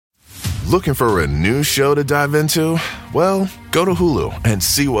Looking for a new show to dive into? Well, go to Hulu and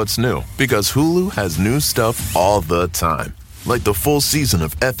see what's new, because Hulu has new stuff all the time. Like the full season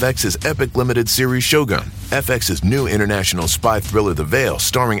of FX's epic limited series Shogun, FX's new international spy thriller The Veil,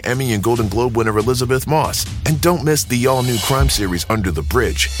 starring Emmy and Golden Globe winner Elizabeth Moss. And don't miss the all-new crime series Under the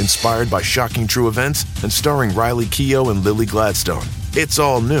Bridge, inspired by shocking true events and starring Riley Keough and Lily Gladstone. It's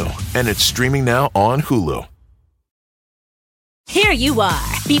all new, and it's streaming now on Hulu. Here you are,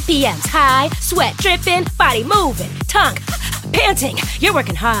 BPMs high, sweat dripping, body moving, tongue panting. You're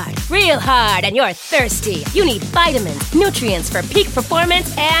working hard, real hard, and you're thirsty. You need vitamins, nutrients for peak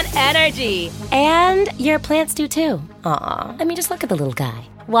performance and energy. And your plants do too. Aw, I mean, just look at the little guy.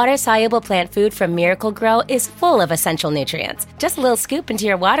 Water-soluble plant food from Miracle Grow is full of essential nutrients. Just a little scoop into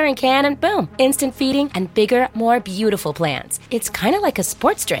your watering can and boom, instant feeding and bigger, more beautiful plants. It's kind of like a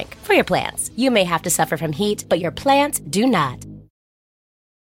sports drink for your plants. You may have to suffer from heat, but your plants do not.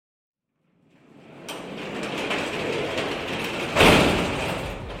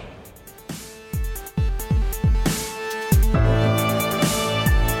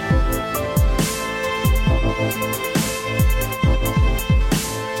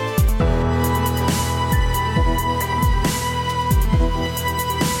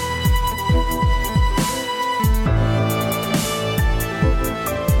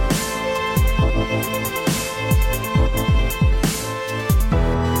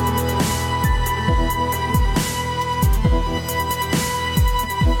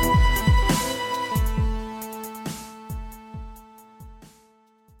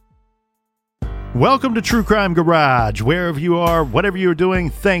 Welcome to True Crime Garage. Wherever you are, whatever you're doing,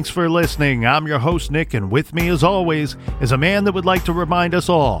 thanks for listening. I'm your host, Nick, and with me, as always, is a man that would like to remind us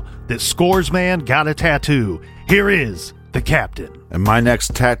all that Scores Man got a tattoo. Here is the Captain. And my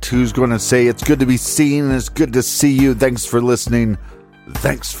next tattoo's going to say, it's good to be seen and it's good to see you. Thanks for listening.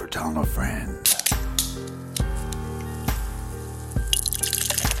 Thanks for telling a friend.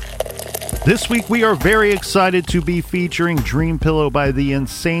 This week, we are very excited to be featuring Dream Pillow by the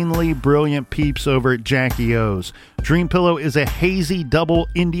insanely brilliant peeps over at Jackie O's. Dream Pillow is a hazy double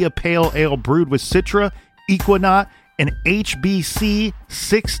India Pale Ale brewed with Citra, Equinaut, and HBC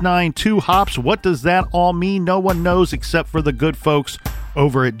 692 hops. What does that all mean? No one knows except for the good folks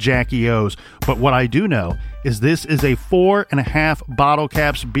over at Jackie O's. But what I do know is this is a 4.5 bottle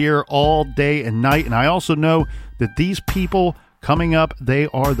caps beer all day and night. And I also know that these people coming up, they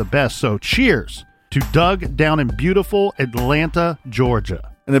are the best. So cheers to Doug down in beautiful Atlanta,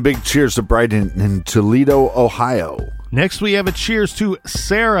 Georgia. And a big cheers to Brighton in Toledo, Ohio. Next, we have a cheers to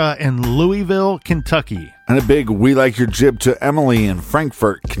Sarah in Louisville, Kentucky. And a big we like your jib to Emily in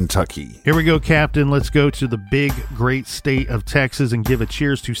Frankfort, Kentucky. Here we go, Captain. Let's go to the big, great state of Texas and give a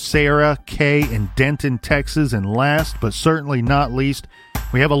cheers to Sarah K in Denton, Texas. And last, but certainly not least,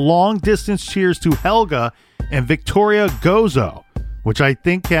 we have a long-distance cheers to Helga and Victoria Gozo, which I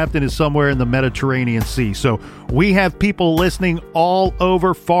think, Captain, is somewhere in the Mediterranean Sea. So we have people listening all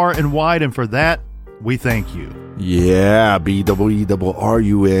over, far and wide, and for that, we thank you. Yeah,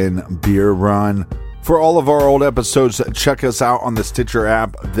 BWERUN Beer Run. For all of our old episodes, check us out on the Stitcher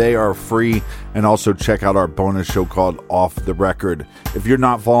app. They are free. And also check out our bonus show called Off the Record. If you're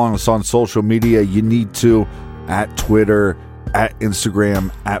not following us on social media, you need to, at Twitter, at Instagram,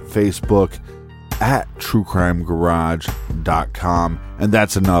 at Facebook, at truecrimegarage.com. And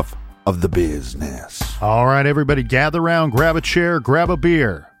that's enough of the business. All right, everybody, gather around, grab a chair, grab a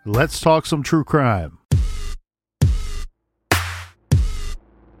beer. Let's talk some true crime.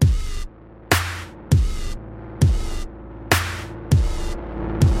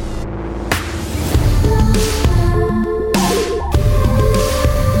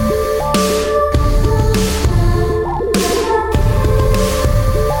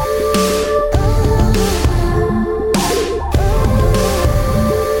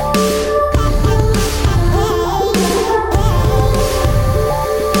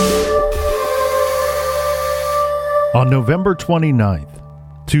 On November 29th,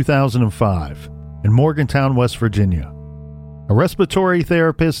 2005, in Morgantown, West Virginia, a respiratory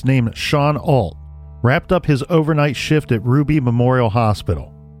therapist named Sean Alt wrapped up his overnight shift at Ruby Memorial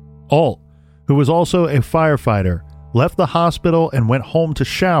Hospital. Alt, who was also a firefighter, left the hospital and went home to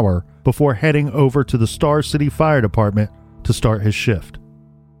shower before heading over to the Star City Fire Department to start his shift.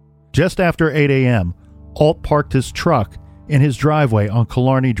 Just after 8 a.m., Alt parked his truck in his driveway on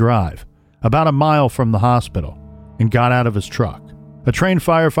Killarney Drive, about a mile from the hospital, and got out of his truck. A trained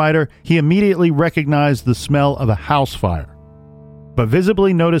firefighter, he immediately recognized the smell of a house fire, but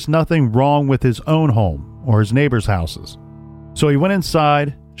visibly noticed nothing wrong with his own home or his neighbors' houses. So he went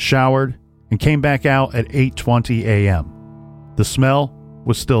inside, showered, and came back out at 8:20 a.m. The smell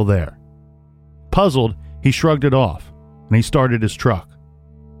was still there. Puzzled, he shrugged it off, and he started his truck.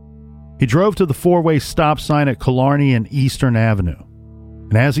 He drove to the four-way stop sign at Killarney and Eastern Avenue,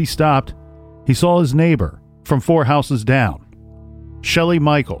 and as he stopped, he saw his neighbor from 4 houses down, Shelley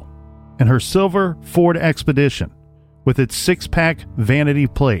Michael, in her silver Ford Expedition with its 6-pack vanity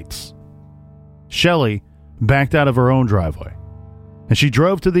plates. Shelley backed out of her own driveway, and she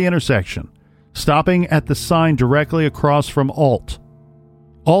drove to the intersection, stopping at the sign directly across from Alt.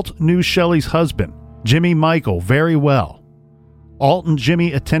 Alt knew Shelley's husband, Jimmy Michael, very well. Alt and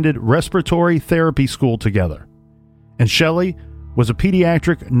Jimmy attended respiratory therapy school together, and Shelley was a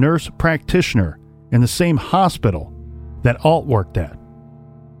pediatric nurse practitioner in the same hospital that Alt worked at.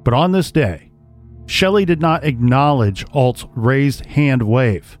 But on this day, Shelley did not acknowledge Alt's raised hand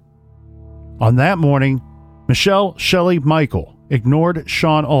wave. On that morning, Michelle Shelley Michael ignored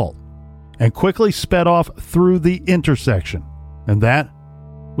Sean Alt and quickly sped off through the intersection, and that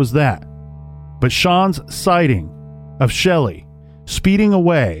was that. But Sean's sighting of Shelley speeding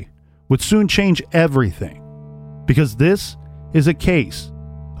away would soon change everything, because this is a case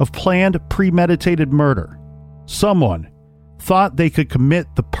of planned premeditated murder. Someone thought they could commit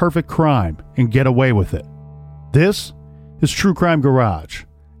the perfect crime and get away with it. This is True Crime Garage,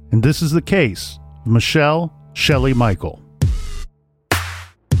 and this is the case of Michelle Shelley Michael.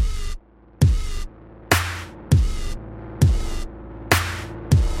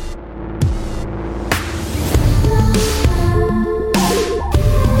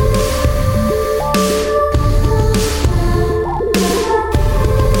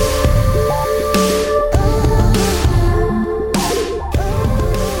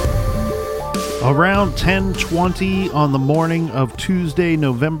 Around 10:20 on the morning of Tuesday,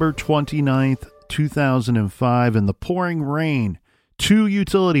 November 29th, 2005, in the pouring rain, 2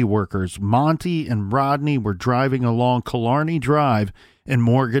 utility workers, Monty and Rodney, were driving along Killarney Drive in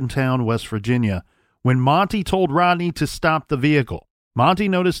Morgantown, West Virginia, when Monty told Rodney to stop the vehicle. Monty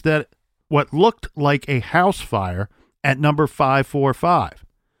noticed that what looked like a house fire at number 545.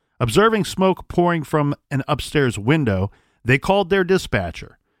 Observing smoke pouring from an upstairs window, they called their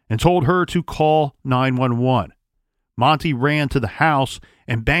dispatcher and told her to call 911. Monty ran to the house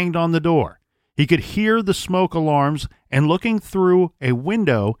and banged on the door. He could hear the smoke alarms, and looking through a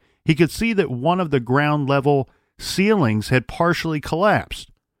window, he could see that one of the ground level ceilings had partially collapsed.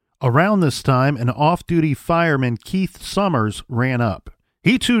 Around this time, an off-duty fireman, Keith Summers, ran up.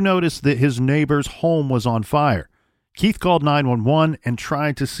 He too noticed that his neighbor's home was on fire. Keith called 911 and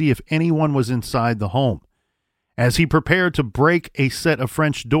tried to see if anyone was inside the home. As he prepared to break a set of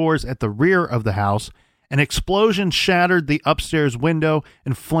French doors at the rear of the house, an explosion shattered the upstairs window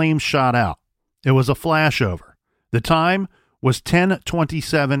and flames shot out. It was a flashover. The time was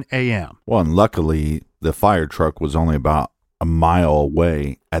 10:27 a.m. Well, and luckily, the fire truck was only about a mile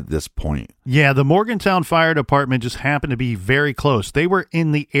away at this point. Yeah, the Morgantown Fire Department just happened to be very close. They were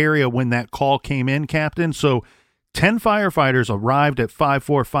in the area when that call came in, Captain. So 10 firefighters arrived at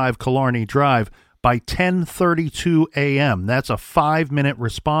 545 Killarney Drive by 10:32 a.m. That's a 5-minute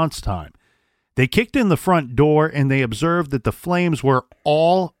response time. They kicked in the front door and they observed that the flames were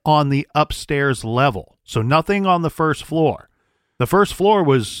all on the upstairs level, so nothing on the first floor. The first floor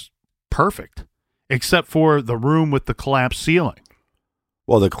was perfect, except for the room with the collapsed ceiling.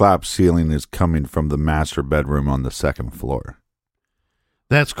 Well, the collapsed ceiling is coming from the master bedroom on the second floor.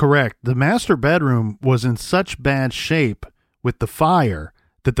 That's correct. The master bedroom was in such bad shape with the fire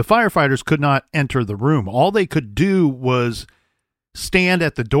that the firefighters could not enter the room. All they could do was stand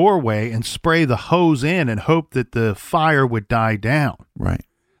at the doorway and spray the hose in and hope that the fire would die down. Right.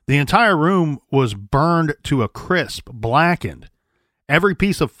 The entire room was burned to a crisp, blackened. Every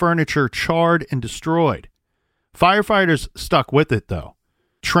piece of furniture charred and destroyed. Firefighters stuck with it, though,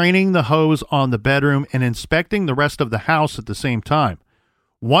 training the hose on the bedroom and inspecting the rest of the house at the same time.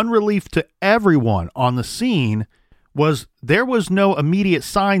 One relief to everyone on the scene was there was no immediate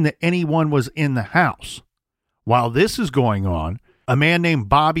sign that anyone was in the house. While this is going on, a man named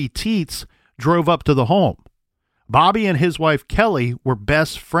Bobby Teets drove up to the home. Bobby and his wife Kelly were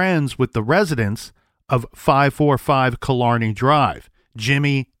best friends with the residents of 545 Killarney Drive,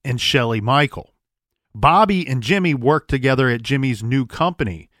 Jimmy and Shelley Michael. Bobby and Jimmy worked together at Jimmy's new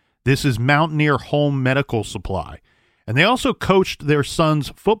company. This is Mountaineer Home Medical Supply, and they also coached their son's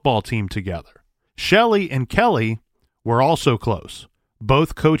football team together. Shelley and Kelly were also close,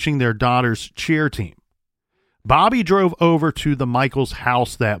 both coaching their daughter's cheer team. Bobby drove over to the Michaels'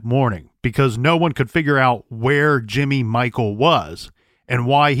 house that morning because no one could figure out where Jimmy Michael was and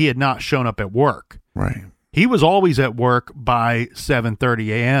why he had not shown up at work. Right. He was always at work by 7:30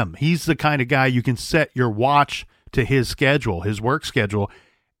 a.m. He's the kind of guy you can set your watch to his schedule, his work schedule,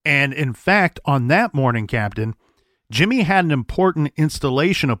 And in fact, on that morning, Captain, Jimmy had an important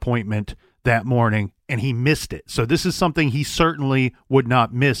installation appointment that morning, and he missed it. So this is something he certainly would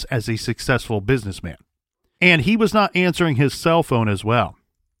not miss as a successful businessman. And he was not answering his cell phone as well.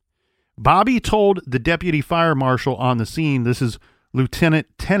 Bobby told the deputy fire marshal on the scene, this is Lieutenant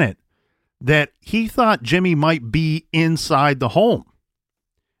Tennant, that he thought Jimmy might be inside the home.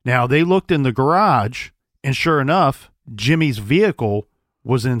 Now, they looked in the garage, and sure enough, Jimmy's vehicle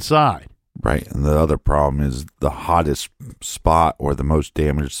was inside. Right, and the other problem is the hottest spot or the most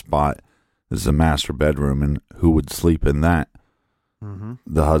damaged spot is the master bedroom, and who would sleep in that? Mm-hmm.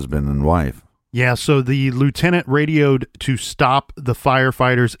 The husband and wife. Yeah, so the lieutenant radioed to stop the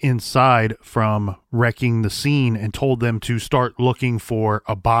firefighters inside from wrecking the scene and told them to start looking for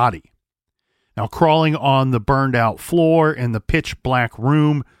a body. Now, crawling on the burned out floor in the pitch black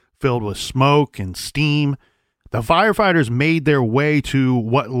room filled with smoke and steam, the firefighters made their way to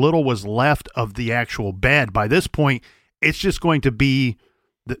what little was left of the actual bed. By this point, it's just going to be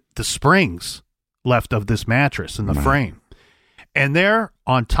the springs left of this mattress and the frame. And there,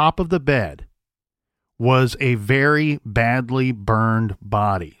 on top of the bed, was a very badly burned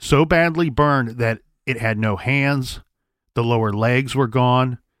body. So badly burned that it had no hands, the lower legs were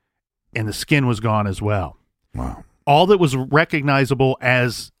gone, and the skin was gone as well. Wow. All that was recognizable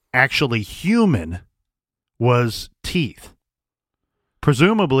as actually human was teeth.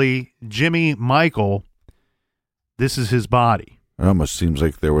 Presumably, Jimmy Michael, this is his body. It almost seems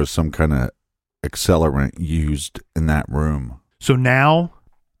like there was some kind of accelerant used in that room. So now,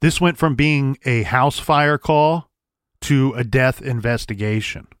 this went from being a house fire call to a death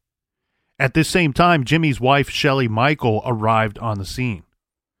investigation. At this same time, Jimmy's wife, Shelly Michael, arrived on the scene.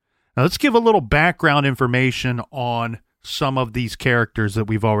 Now, let's give a little background information on some of these characters that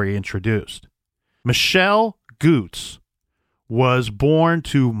we've already introduced. Michelle Goots was born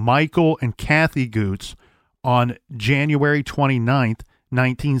to Michael and Kathy Goots on January 29th,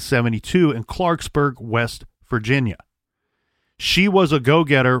 1972 in Clarksburg, West Virginia. She was a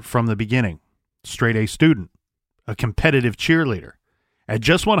go-getter from the beginning, straight-A student, a competitive cheerleader. At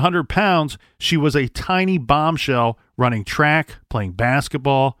just 100 pounds, she was a tiny bombshell running track, playing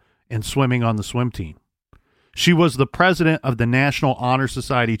basketball, and swimming on the swim team. She was the president of the National Honor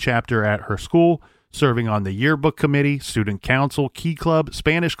Society chapter at her school, serving on the yearbook committee, student council, key club,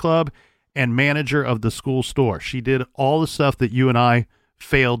 Spanish club, and manager of the school store. She did all the stuff that you and I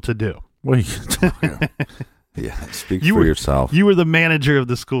failed to do. What are you talking about? Yeah, speak for yourself. You were the manager of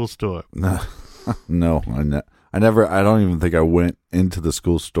the school store. No, I never. I don't even think I went into the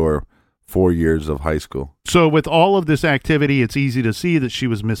school store 4 years of high school. So with all of this activity, it's easy to see that she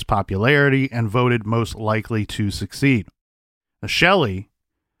was Miss Popularity and voted most likely to succeed. Now, Shelly,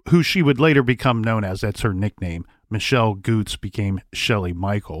 who she would later become known as, that's her nickname, Michelle Goots became Shelly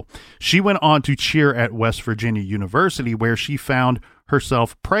Michael. She went on to cheer at West Virginia University, where she found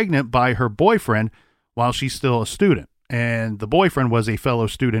herself pregnant by her boyfriend while she's still a student. And the boyfriend was a fellow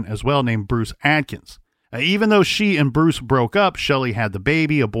student as well named Bruce Adkins. Even though she and Bruce broke up, Shelly had the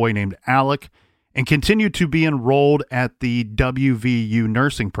baby, a boy named Alec, and continued to be enrolled at the WVU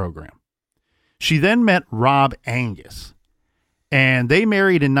nursing program. She then met Rob Angus, and they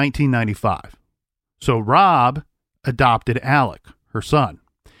married in 1995. So Rob adopted Alec, her son,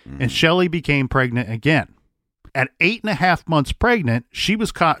 and Shelly became pregnant again. At 8.5 months pregnant, she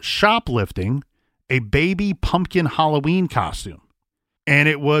was caught shoplifting a baby pumpkin Halloween costume. And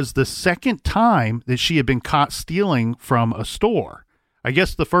it was the second time that she had been caught stealing from a store. I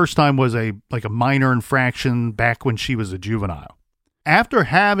guess the first time was a minor infraction back when she was a juvenile. After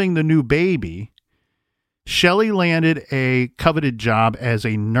having the new baby, Shelly landed a coveted job as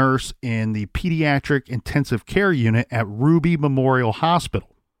a nurse in the pediatric intensive care unit at Ruby Memorial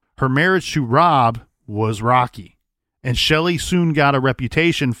Hospital. Her marriage to Rob was rocky, and Shelly soon got a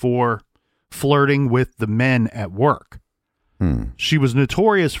reputation for flirting with the men at work. She was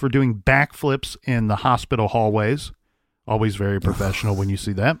notorious for doing backflips in the hospital hallways. Always very professional when you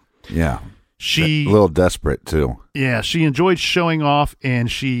see that. Yeah. She a little desperate, too. Yeah, she enjoyed showing off,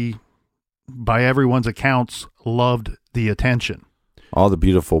 and she, by everyone's accounts, loved the attention. All the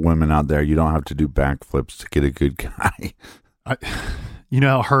beautiful women out there, you don't have to do backflips to get a good guy. You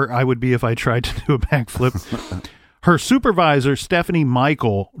know how hurt I would be if I tried to do a backflip? Her supervisor, Stephanie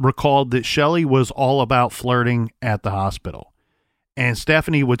Michael, recalled that Shelly was all about flirting at the hospital. And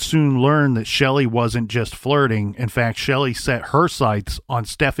Stephanie would soon learn that Shelly wasn't just flirting. In fact, Shelly set her sights on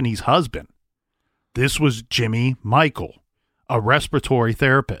Stephanie's husband. This was Jimmy Michael, a respiratory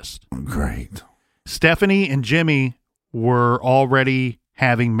therapist. Great. Stephanie and Jimmy were already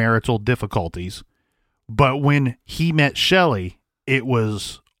having marital difficulties, but when he met Shelly, it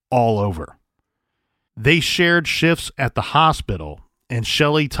was all over. They shared shifts at the hospital, and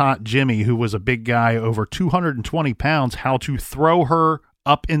Shelley taught Jimmy, who was a big guy over 220 pounds, how to throw her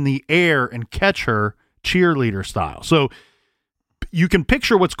up in the air and catch her cheerleader style. So you can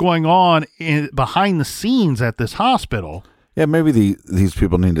picture what's going on behind the scenes at this hospital. Yeah, maybe these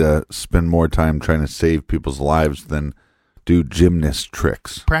people need to spend more time trying to save people's lives than do gymnast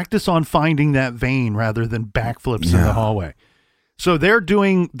tricks. Practice on finding that vein rather than backflips in the hallway. So they're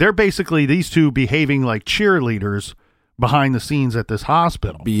basically, these two behaving like cheerleaders behind the scenes at this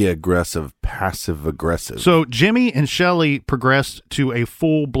hospital. Be aggressive, passive aggressive. So Jimmy and Shelley progressed to a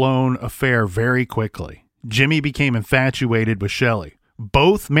full-blown affair very quickly. Jimmy became infatuated with Shelley.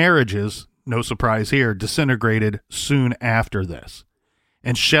 Both marriages, no surprise here, disintegrated soon after this.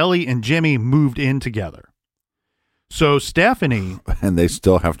 And Shelley and Jimmy moved in together. So Stephanie... And they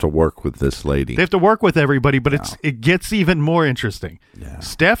still have to work with this lady. They have to work with everybody, but it gets even more interesting. Yeah.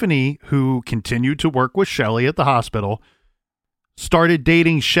 Stephanie, who continued to work with Shelley at the hospital, started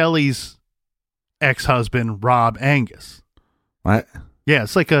dating Shelley's ex-husband, Rob Angus. What? Yeah,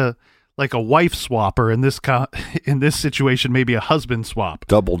 it's like a wife swapper in this situation, maybe a husband swap.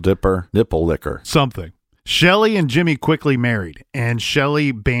 Double dipper, nipple licker. Something. Shelley and Jimmy quickly married, and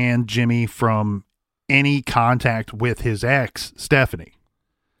Shelley banned Jimmy from any contact with his ex, Stephanie.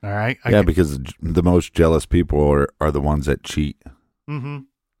 All right? Because the most jealous people are the ones that cheat. Mm-hmm.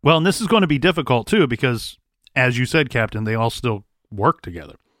 Well, and this is going to be difficult, too, because, as you said, Captain, they all still work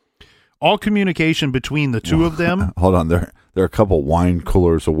together. All communication between the two of them... Hold on, they're a couple wine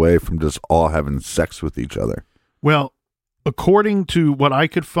coolers away from just all having sex with each other. Well, according to what I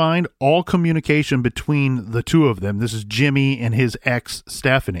could find, all communication between the two of them, this is Jimmy and his ex,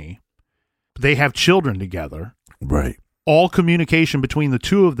 Stephanie, they have children together. Right. All communication between the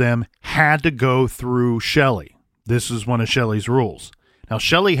two of them had to go through Shelley. This is one of Shelley's rules. Now,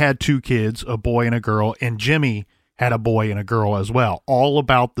 Shelley had 2 kids, a boy and a girl, and Jimmy had a boy and a girl as well, all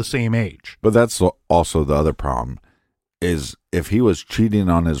about the same age. But that's also the other problem, is if he was cheating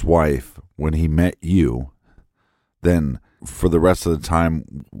on his wife when he met you, then for the rest of the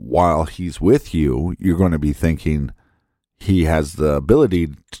time while he's with you, you're going to be thinking he has the ability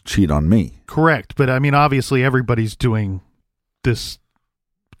to cheat on me. Correct. But I mean, obviously everybody's doing this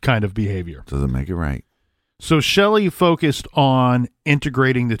kind of behavior. Doesn't make it right. So Shelley focused on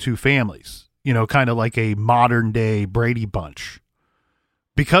integrating the two families, kind of like a modern day Brady Bunch.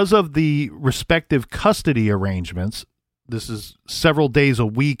 Because of the respective custody arrangements, this is several days a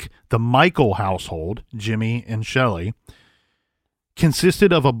week, the Michael household, Jimmy and Shelley,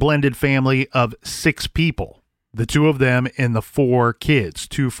 consisted of a blended family of 6 people. The 2 of them and the 4 kids,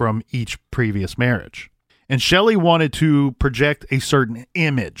 2 from each previous marriage. And Shelley wanted to project a certain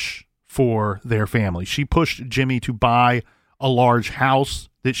image for their family. She pushed Jimmy to buy a large house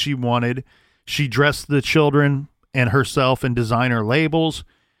that she wanted. She dressed the children and herself in designer labels.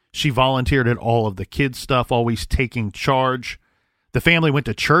 She volunteered at all of the kids' stuff, always taking charge. The family went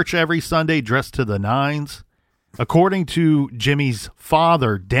to church every Sunday, dressed to the nines. According to Jimmy's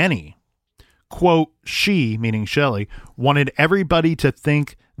father, Denny, quote, she, meaning Shelley, wanted everybody to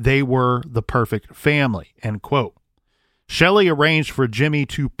think they were the perfect family, end quote. Shelley arranged for Jimmy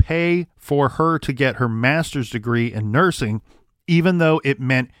to pay for her to get her master's degree in nursing, even though it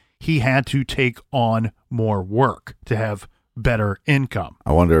meant he had to take on more work to have better income.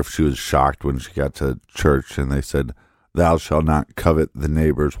 I wonder if she was shocked when she got to church and they said, "Thou shalt not covet the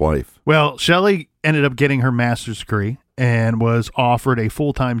neighbor's wife." Well, Shelley ended up getting her master's degree and was offered a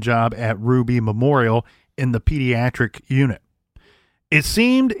full-time job at Ruby Memorial in the pediatric unit. It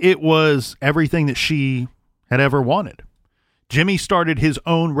seemed it was everything that she had ever wanted. Jimmy started his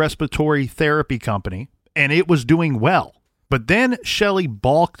own respiratory therapy company, and it was doing well. But then Shelley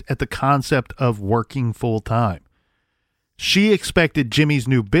balked at the concept of working full-time. She expected Jimmy's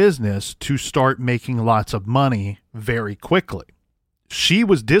new business to start making lots of money very quickly. She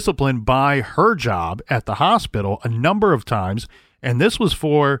was disciplined by her job at the hospital a number of times, and this was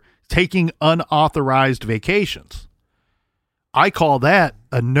for taking unauthorized vacations. I call that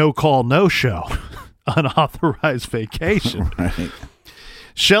a no-call, no-show. Unauthorized vacation. Right.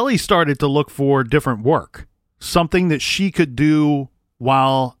 Shelley started to look for different work, something that she could do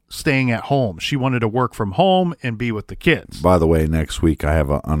while staying at home. She wanted to work from home and be with the kids. By the way, next week I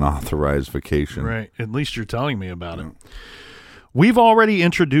have an unauthorized vacation. Right. At least you're telling me about it. We've already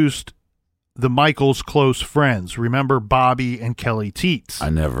introduced the Michaels' close friends. Remember Bobby and Kelly Teets. I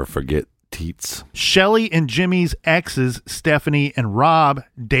never forget Teets. Shelley and Jimmy's exes, Stephanie and Rob,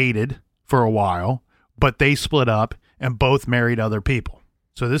 dated for a while, but they split up and both married other people.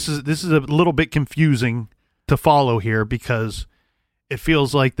 So this is a little bit confusing to follow here because it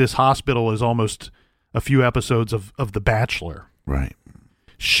feels like this hospital is almost a few episodes of The Bachelor. Right.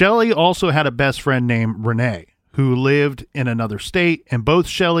 Shelley also had a best friend named Renee, who lived in another state, and both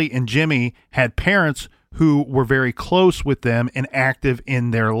Shelley and Jimmy had parents who were very close with them and active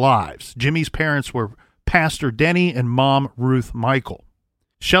in their lives. Jimmy's parents were Pastor Denny and Mom Ruth Michael.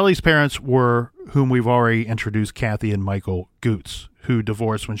 Shelley's parents were, whom we've already introduced, Kathy and Michael Goots, who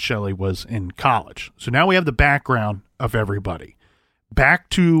divorced when Shelley was in college. So now we have the background of everybody. Back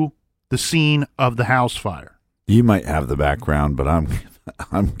to the scene of the house fire. You might have the background, but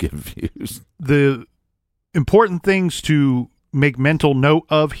I'm confused. The important things to make mental note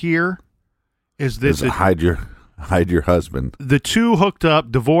of here is this: hide your husband. The two hooked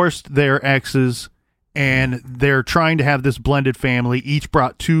up, divorced their exes, and they're trying to have this blended family. Each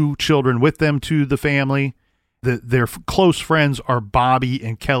brought 2 children with them to the family. Their close friends are Bobby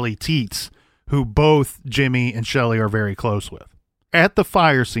and Kelly Teets, who both Jimmy and Shelley are very close with. At the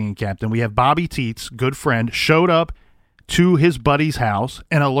fire scene, Captain, we have Bobby Teets, good friend, showed up to his buddy's house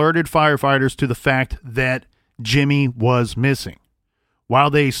and alerted firefighters to the fact that Jimmy was missing. While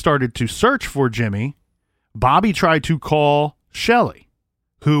they started to search for Jimmy, Bobby tried to call Shelley,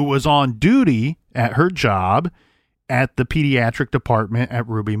 who was on duty at her job at the pediatric department at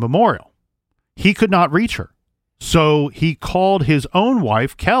Ruby Memorial. He could not reach her. So he called his own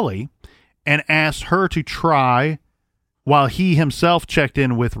wife, Kelly, and asked her to try, while he himself checked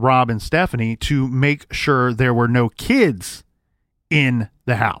in with Rob and Stephanie, to make sure there were no kids in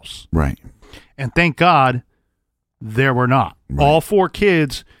the house. Right. And thank God there were not. Right. All 4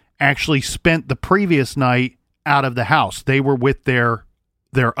 kids actually spent the previous night out of the house. They were with their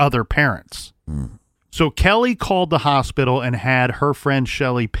other parents. Mm. So Kelly called the hospital and had her friend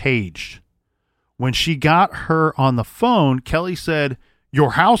Shelley paged. When she got her on the phone, Kelly said,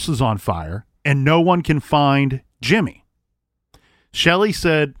 "Your house is on fire and no one can find Jimmy." Shelley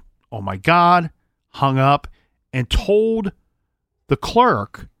said, "Oh my God," hung up and told the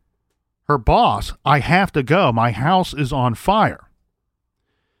clerk, her boss, "I have to go. My house is on fire."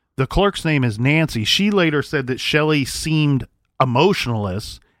 The clerk's name is Nancy. She later said that Shelley seemed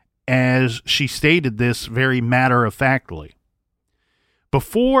emotionless as she stated this very matter-of-factly.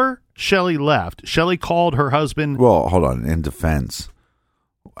 Before Shelley left, Shelley called her husband. Well, hold on. In defense,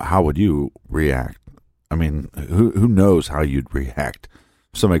 how would you react? I mean, who knows how you'd react?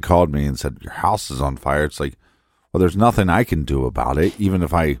 If somebody called me and said, "Your house is on fire," it's like, well, there's nothing I can do about it. Even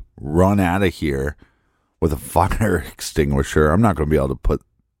if I run out of here with a fire extinguisher, I'm not going to be able to put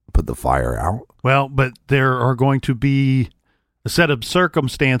the fire out. Well, but there are going to be a set of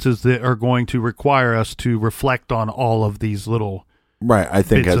circumstances that are going to require us to reflect on all of these little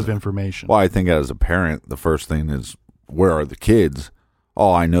bits of information. Well, I think as a parent, the first thing is, where are the kids?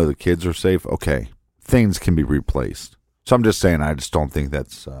 Oh, I know the kids are safe. Okay. Things can be replaced. So I'm just saying, I just don't think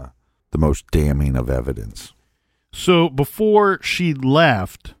that's the most damning of evidence. So before she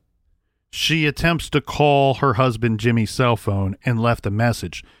left, she attempts to call her husband Jimmy's cell phone and left a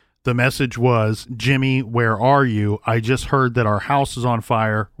message. The message was, "Jimmy, where are you? I just heard that our house is on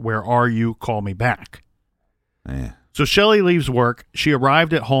fire. Where are you? Call me back." Yeah. So Shelley leaves work. She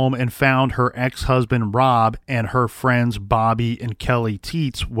arrived at home and found her ex-husband Rob and her friends Bobby and Kelly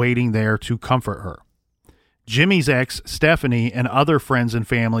Teets waiting there to comfort her. Jimmy's ex, Stephanie, and other friends and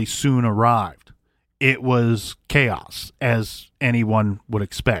family soon arrived. It was chaos, as anyone would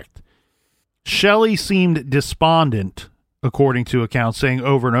expect. Shelley seemed despondent, according to accounts, saying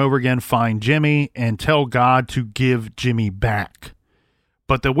over and over again, "Find Jimmy and tell God to give Jimmy back."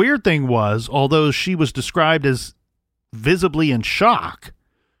 But the weird thing was, although she was described as visibly in shock,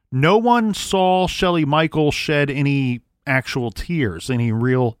 no one saw Shelley Michael shed any actual tears, any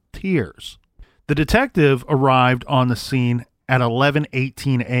real tears. The detective arrived on the scene at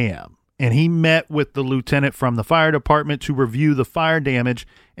 11:18 a.m., and he met with the lieutenant from the fire department to review the fire damage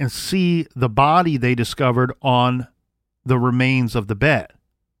and see the body they discovered on the remains of the bed.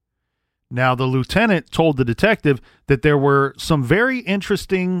 Now, the lieutenant told the detective that there were some very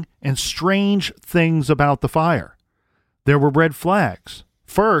interesting and strange things about the fire. There were red flags.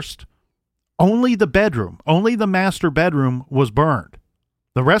 First, only the master bedroom was burned.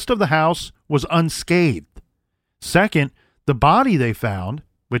 The rest of the house was unscathed. Second, the body they found,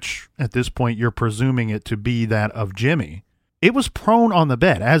 which at this point you're presuming it to be that of Jimmy, it was prone on the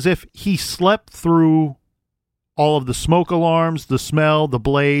bed as if he slept through all of the smoke alarms, the smell, the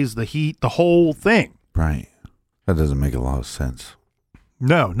blaze, the heat, the whole thing. Right. That doesn't make a lot of sense.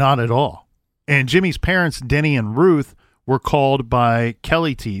 No, not at all. And Jimmy's parents, Denny and Ruth, were called by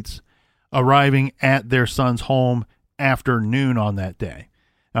Kelly Teets, arriving at their son's home after noon on that day.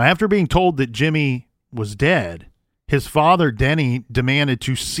 Now, after being told that Jimmy was dead, His father, Denny, demanded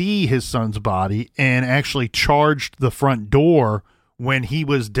to see his son's body and actually charged the front door when he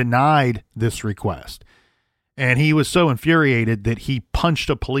was denied this request. And he was so infuriated that he punched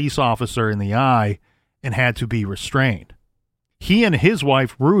a police officer in the eye and had to be restrained. He and his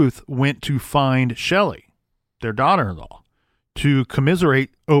wife, Ruth, went to find Shelley, their daughter-in-law, to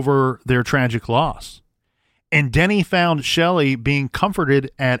commiserate over their tragic loss. And Denny found Shelley being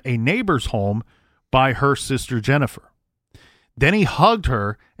comforted at a neighbor's home by her sister Jennifer. Denny hugged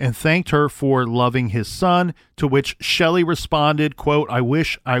her and thanked her for loving his son, to which Shelley responded, quote, "I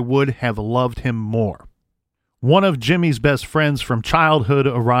wish I would have loved him more." One of Jimmy's best friends from childhood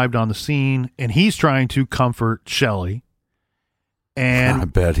arrived on the scene, and he's trying to comfort Shelley. And I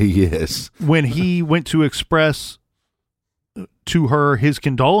bet he is. When he went to express to her his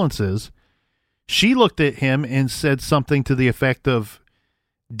condolences, she looked at him and said something to the effect of,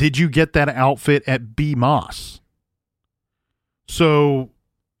 "Did you get that outfit at B. Moss?" So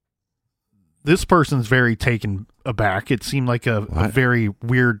this person's very taken aback. It seemed like a very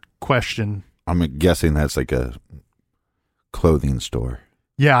weird question. I'm guessing that's like a clothing store.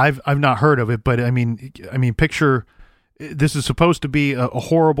 Yeah, I've not heard of it, but I mean, picture this is supposed to be a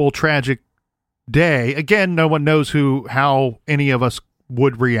horrible, tragic day. Again, no one knows how any of us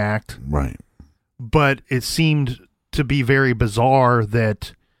would react. Right. But it seemed to be very bizarre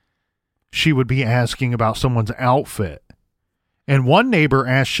that she would be asking about someone's outfit. And one neighbor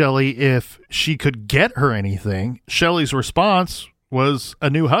asked Shelley if she could get her anything. Shelley's response was a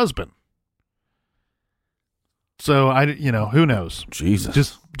new husband. So who knows?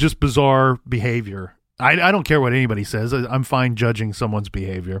 Jesus. Just bizarre behavior. I don't care what anybody says. I'm fine judging someone's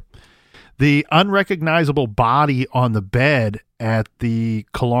behavior. The unrecognizable body on the bed at the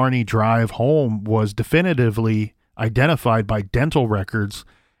Killarney Drive home was definitively identified by dental records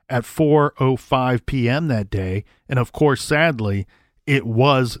at 4:05 p.m. that day. And of course, sadly, it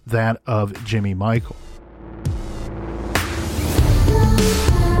was that of Jimmy Michael.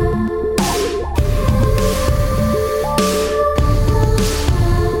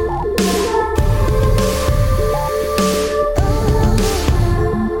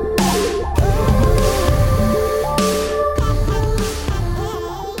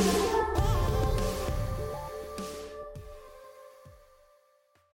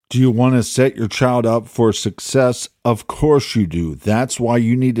 Do you want to set your child up for success? Of course you do. That's why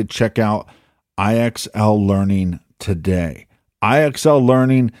you need to check out IXL Learning today. IXL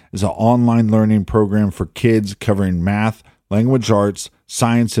Learning is an online learning program for kids covering math, language arts,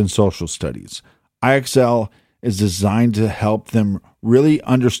 science, and social studies. IXL is designed to help them really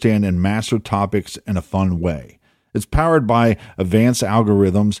understand and master topics in a fun way. It's powered by advanced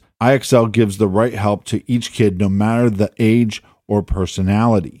algorithms. IXL gives the right help to each kid, no matter the age or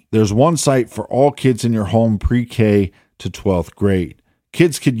personality. There's one site for all kids in your home pre-K to 12th grade.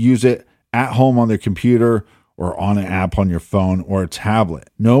 Kids could use it at home on their computer or on an app on your phone or a tablet.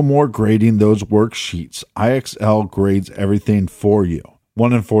 No more grading those worksheets. IXL grades everything for you.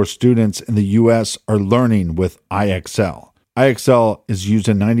 1 in 4 students in the U.S. are learning with IXL. IXL is used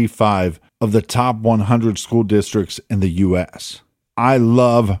in 95 of the top 100 school districts in the U.S. I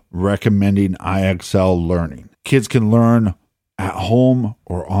love recommending IXL Learning. Kids can learn at home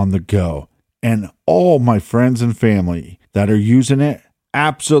or on the go. And all my friends and family that are using it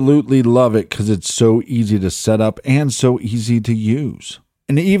absolutely love it because it's so easy to set up and so easy to use.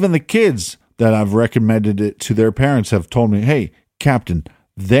 And even the kids that I've recommended it to their parents have told me, "Hey, Captain,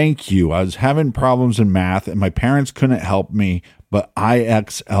 thank you. I was having problems in math and my parents couldn't help me, but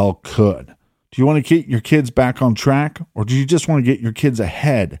IXL could." Do you want to get your kids back on track, or do you just want to get your kids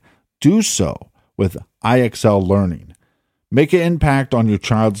ahead? Do so with IXL Learning. Make an impact on your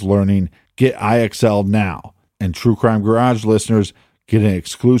child's learning. Get IXL now. And True Crime Garage listeners get an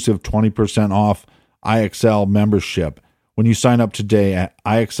exclusive 20% off IXL membership when you sign up today at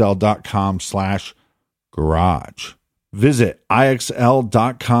IXL.com/garage. Visit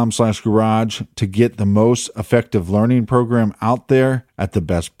IXL.com/garage to get the most effective learning program out there at the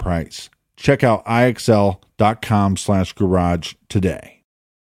best price. Check out IXL.com/garage today.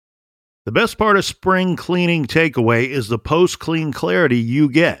 The best part of spring cleaning takeaway is the post-clean clarity you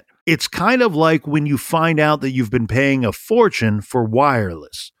get. It's kind of like when you find out that you've been paying a fortune for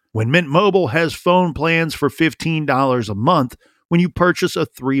wireless. When Mint Mobile has phone plans for $15 a month when you purchase a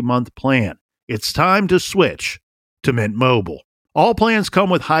 3-month plan. It's time to switch to Mint Mobile. All plans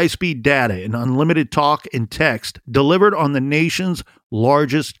come with high-speed data and unlimited talk and text delivered on the nation's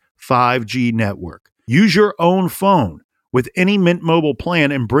largest 5G network. Use your own phone with any Mint Mobile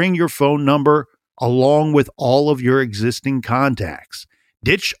plan and bring your phone number along with all of your existing contacts.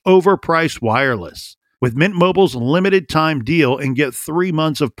 Ditch overpriced wireless. with Mint Mobile's limited time deal and get 3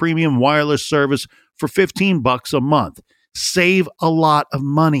 months of premium wireless service for $15 a month. Save a lot of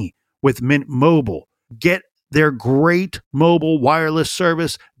money with Mint Mobile. Get their great mobile wireless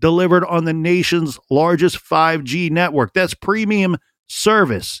service delivered on the nation's largest 5G network. That's premium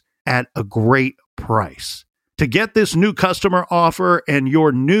service at a great price. To get this new customer offer and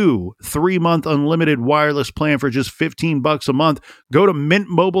your new 3-month unlimited wireless plan for just $15 a month, go to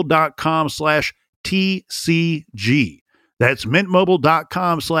mintmobile.com/TCG. That's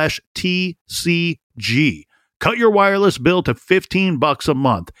mintmobile.com/TCG. Cut your wireless bill to $15 a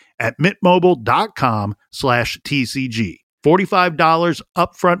month at mintmobile.com/TCG. $45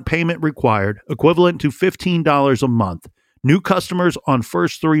 upfront payment required, equivalent to $15 a month. New customers on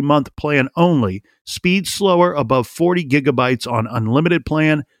first 3-month plan only. Speed slower above 40 gigabytes on unlimited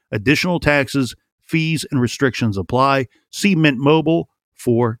plan. Additional taxes, fees, and restrictions apply. See Mint Mobile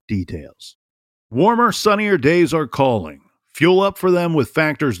for details. Warmer, sunnier days are calling. Fuel up for them with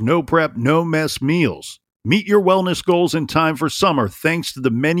Factor's no prep, no mess meals. Meet your wellness goals in time for summer thanks to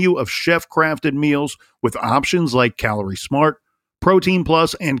the menu of chef-crafted meals with options like Calorie Smart, Protein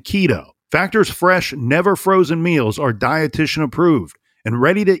Plus, and Keto. Factor's fresh, never-frozen meals are dietitian approved and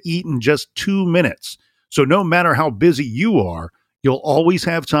ready to eat in just 2 minutes. So no matter how busy you are, you'll always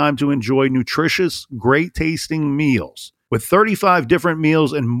have time to enjoy nutritious, great-tasting meals. With 35 different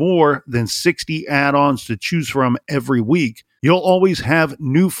meals and more than 60 add-ons to choose from every week, you'll always have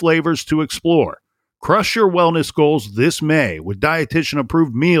new flavors to explore. Crush your wellness goals this May with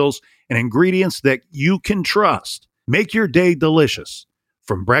dietitian-approved meals and ingredients that you can trust. Make your day delicious,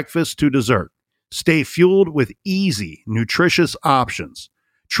 from breakfast to dessert. Stay fueled with easy, nutritious options.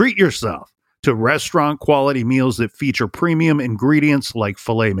 Treat yourself to restaurant-quality meals that feature premium ingredients like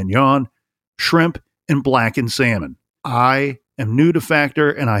filet mignon, shrimp, and blackened salmon. I am new to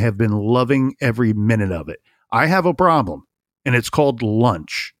Factor, and I have been loving every minute of it. I have a problem, and it's called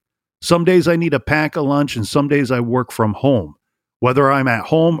lunch. Some days I need to pack a lunch, and some days I work from home. Whether I'm at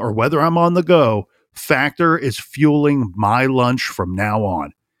home or whether I'm on the go, Factor is fueling my lunch from now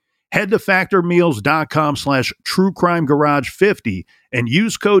on. Head to factormeals.com/truecrimegarage50 and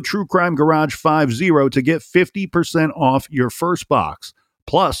use code truecrimegarage50 to get 50% off your first box,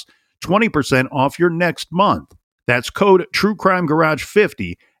 plus 20% off your next month. That's code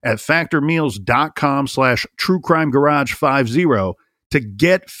truecrimegarage50 at factormeals.com/truecrimegarage50 to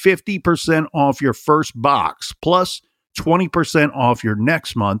get 50% off your first box, plus 20% off your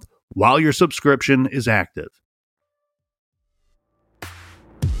next month while your subscription is active.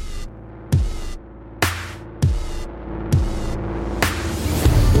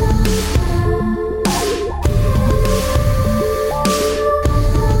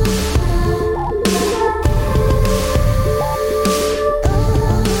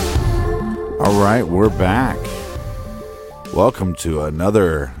 All right, we're back. Welcome to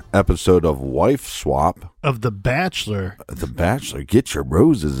another episode of Wife Swap. Of The Bachelor. The Bachelor. Get your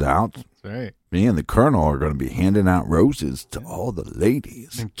roses out. That's right. Me and the Colonel are going to be handing out roses to all the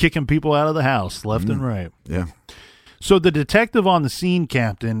ladies. And kicking people out of the house left and right. Yeah. So the detective on the scene,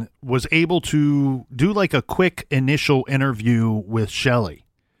 Captain, was able to do like a quick initial interview with Shelley.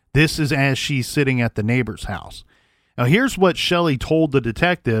 This is as she's sitting at the neighbor's house. Now, here's what Shelley told the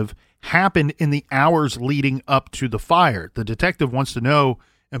detective happened in the hours leading up to the fire. The detective wants to know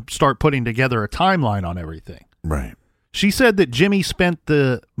and start putting together a timeline on everything. Right. She said that Jimmy spent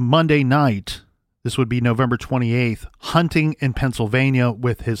the Monday night, this would be November 28th, hunting in Pennsylvania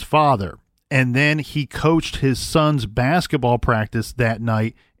with his father. And then he coached his son's basketball practice that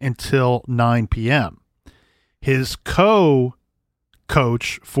night until 9 p.m. His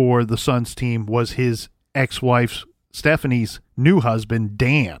co-coach for the Suns team was his ex-wife Stephanie's new husband,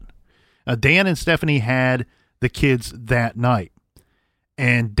 Dan. Dan and Stephanie had the kids that night,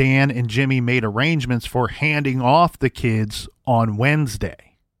 and Dan and Jimmy made arrangements for handing off the kids on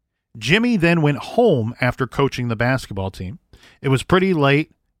Wednesday. Jimmy then went home after coaching the basketball team. It was pretty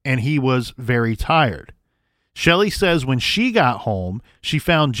late, and he was very tired. Shelley says when she got home, she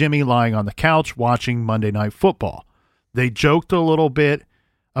found Jimmy lying on the couch watching Monday Night Football. They joked a little bit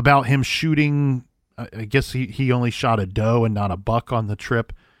about him shooting, I guess he only shot a doe and not a buck on the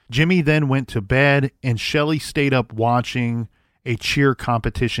trip. Jimmy then went to bed, and Shelley stayed up watching a cheer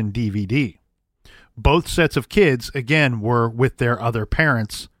competition DVD. Both sets of kids, again, were with their other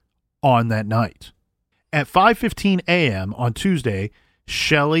parents on that night. At 5:15 a.m. on Tuesday,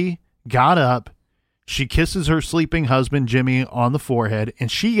 Shelley got up, she kisses her sleeping husband, Jimmy, on the forehead,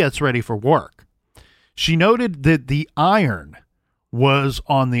 and she gets ready for work. She noted that the iron was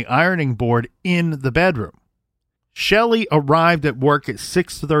on the ironing board in the bedroom. Shelley arrived at work at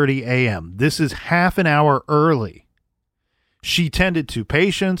 6:30 a.m. This is half an hour early. She tended to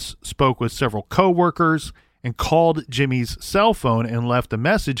patients, spoke with several coworkers, and called Jimmy's cell phone and left a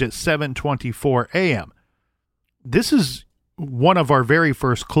message at 7:24 a.m. This is one of our very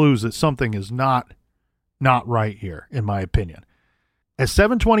first clues that something is not right here, in my opinion. At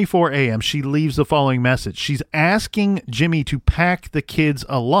 7:24 a.m., she leaves the following message. She's asking Jimmy to pack the kids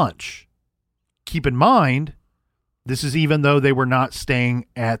a lunch. Keep in mind, this is even though they were not staying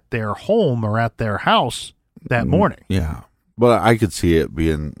at their home or at their house that morning. Yeah. But I could see it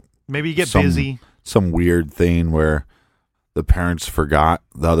being maybe you get busy. Some weird thing where the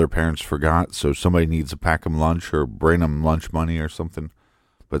other parents forgot, so somebody needs to pack them lunch or bring them lunch money or something.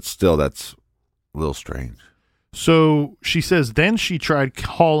 But still, that's a little strange. So she says then she tried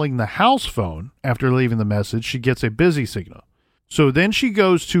calling the house phone after leaving the message. She gets a busy signal. So then she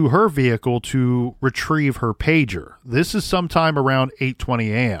goes to her vehicle to retrieve her pager. This is sometime around 8:20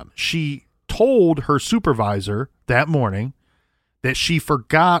 a.m. She told her supervisor that morning that she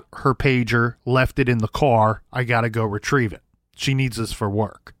forgot her pager, left it in the car. I got to go retrieve it. She needs this for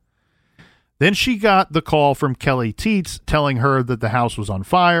work. Then she got the call from Kelly Teets telling her that the house was on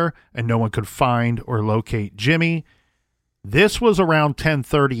fire and no one could find or locate Jimmy. This was around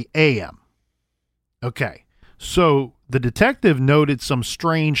 10:30 a.m. Okay, so the detective noted some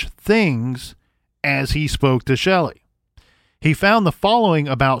strange things as he spoke to Shelley. He found the following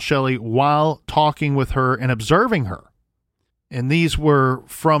about Shelley while talking with her and observing her. And these were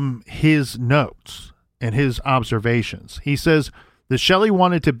from his notes and his observations. He says that Shelley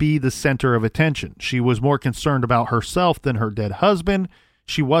wanted to be the center of attention. She was more concerned about herself than her dead husband.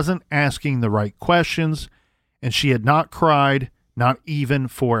 She wasn't asking the right questions, and she had not cried, not even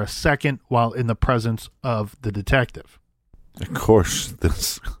for a second, while in the presence of the detective. Of course,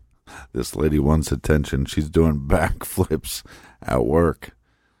 this lady wants attention. She's doing backflips at work.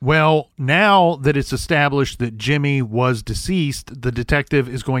 Well, now that it's established that Jimmy was deceased, the detective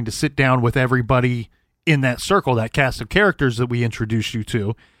is going to sit down with everybody in that circle, that cast of characters that we introduced you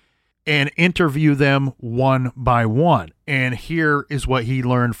to, and interview them one by one. And here is what he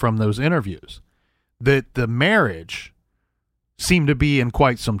learned from those interviews, that the marriage seemed to be in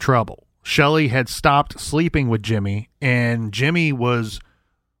quite some trouble. Shelley had stopped sleeping with Jimmy, and Jimmy was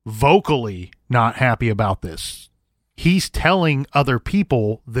vocally not happy about this. He's telling other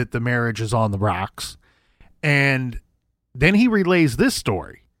people that the marriage is on the rocks. And then he relays this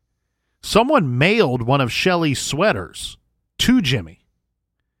story. Someone mailed one of Shelley's sweaters to Jimmy,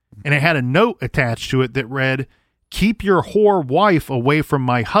 and it had a note attached to it that read, "Keep your whore wife away from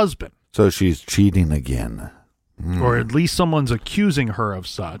my husband." So she's cheating again. Or at least someone's accusing her of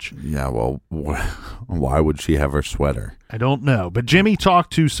such. Yeah, well, why would she have her sweater? I don't know. But Jimmy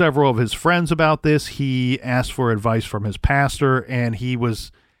talked to several of his friends about this. He asked for advice from his pastor, and he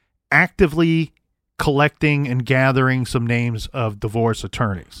was actively collecting and gathering some names of divorce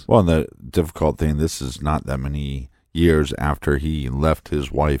attorneys. Well, and the difficult thing, this is not that many years after he left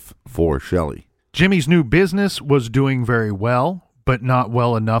his wife for Shelley. Jimmy's new business was doing very well, but not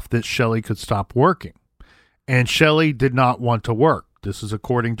well enough that Shelley could stop working. And Shelley did not want to work. This is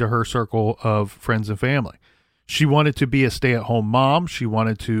according to her circle of friends and family. She wanted to be a stay-at-home mom. She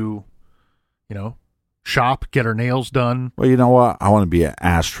wanted to, shop, get her nails done. Well, you know what? I want to be an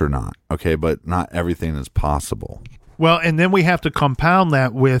astronaut, okay? But not everything is possible. Well, and then we have to compound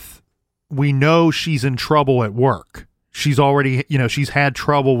that with, we know she's in trouble at work. She's already, she's had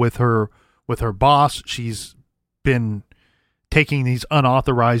trouble with her boss. She's been taking these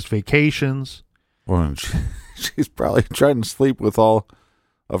unauthorized vacations. Well, she's probably trying to sleep with all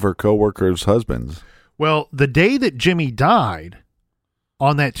of her coworkers' husbands. Well, the day that Jimmy died,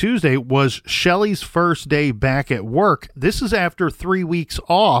 on that Tuesday, was Shelley's first day back at work. This is after 3 weeks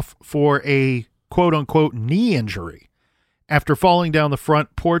off for a quote-unquote knee injury, after falling down the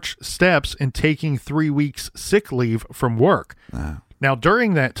front porch steps and taking 3 weeks sick leave from work. Now,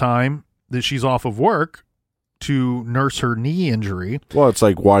 during that time that she's off of work to nurse her knee injury. Well, it's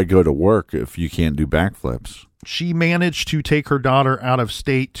like, why go to work if you can't do backflips? She managed to take her daughter out of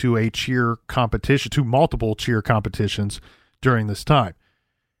state to a cheer competition, to multiple cheer competitions during this time.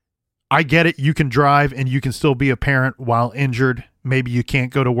 I get it. You can drive and you can still be a parent while injured. Maybe you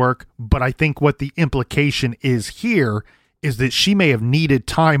can't go to work. But I think what the implication is here is that she may have needed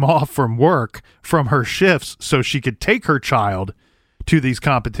time off from work, from her shifts, so she could take her child to these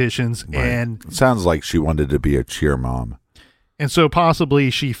competitions. Right. And it sounds like she wanted to be a cheer mom. And so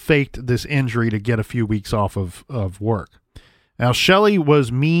possibly she faked this injury to get a few weeks off of work. Now, Shelley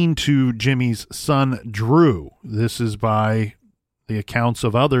was mean to Jimmy's son, Drew. This is by the accounts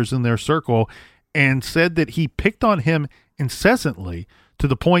of others in their circle. and said that he picked on him incessantly to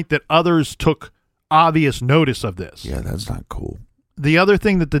the point that others took obvious notice of this. Yeah, that's not cool. The other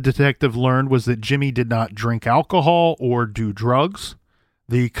thing that the detective learned was that Jimmy did not drink alcohol or do drugs.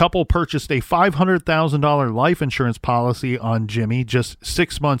 The couple purchased a $500,000 life insurance policy on Jimmy just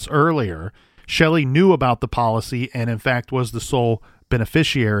 6 months earlier. Shelley knew about the policy and, in fact, was the sole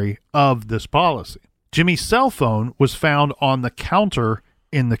beneficiary of this policy. Jimmy's cell phone was found on the counter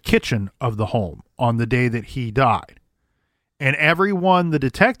in the kitchen of the home on the day that he died. And everyone the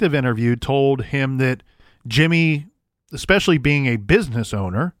detective interviewed told him that Jimmy, especially being a business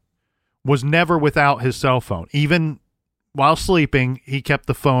owner, was never without his cell phone. Even while sleeping, he kept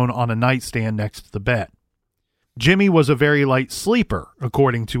the phone on a nightstand next to the bed. Jimmy was a very light sleeper,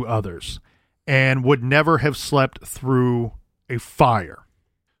 according to others, and would never have slept through a fire.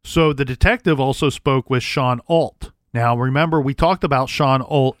 So the detective also spoke with Sean Alt. Now, remember, we talked about Sean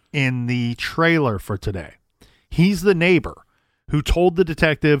Alt in the trailer for today. He's the neighbor who told the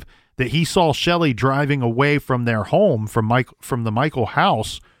detective that he saw Shelley driving away from their home from the Michael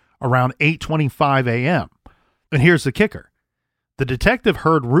house around 8:25 a.m. And here's the kicker. The detective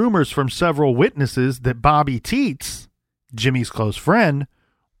heard rumors from several witnesses that Bobby Teets, Jimmy's close friend,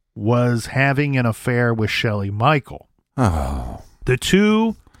 was having an affair with Shelley Michael. Oh. The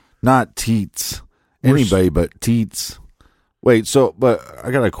two... Not Teets. Anybody but Teets. Wait, but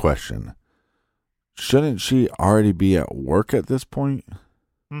I got a question. Shouldn't she already be at work at this point?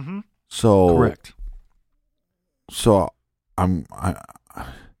 Mm-hmm. So... Correct. So, I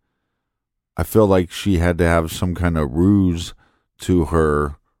feel like she had to have some kind of ruse to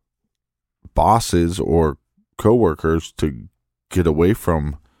her bosses or coworkers to get away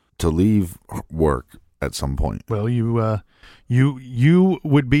from, to leave work at some point. Well, you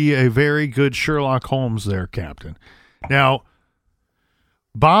would be a very good Sherlock Holmes there, Captain. Now,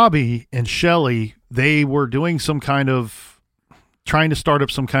 Bobby and Shelley, they were doing trying to start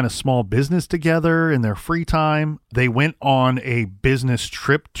up some kind of small business together in their free time. They went on a business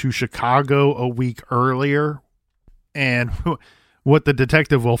trip to Chicago a week earlier. And what the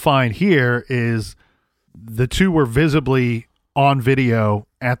detective will find here is the two were visibly on video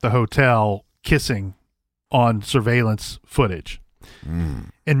at the hotel kissing on surveillance footage.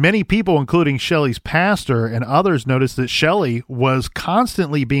 And many people, including Shelley's pastor and others, noticed that Shelley was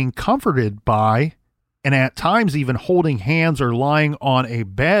constantly being comforted by, and at times even holding hands or lying on a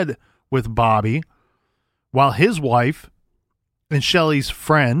bed with Bobby, while his wife and Shelley's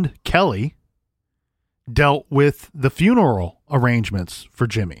friend, Kelly, dealt with the funeral arrangements for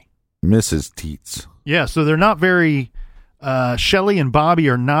Jimmy. Mrs. Teets. Yeah, so they're not very, Shelley and Bobby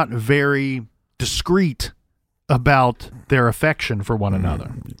are not very discreet about their affection for one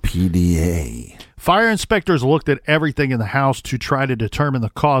another. PDA. Fire inspectors looked at everything in the house to try to determine the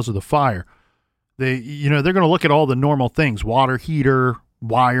cause of the fire. They're going to look at all the normal things: water heater,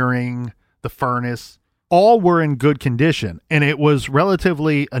 wiring, the furnace. All were in good condition, and it was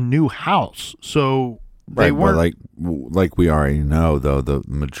relatively a new house, so they weren't. Like we already know, though, the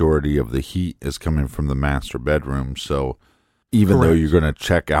majority of the heat is coming from the master bedroom. So even Correct. though you're going to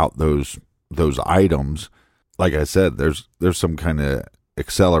check out those items, like I said, there's some kind of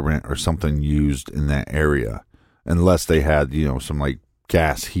accelerant or something used in that area, unless they had some like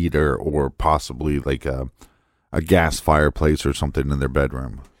gas heater or possibly like a gas fireplace or something in their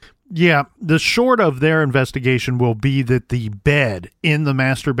bedroom. Yeah, the short of their investigation will be that the bed in the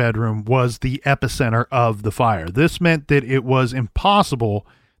master bedroom was the epicenter of the fire. This meant that it was impossible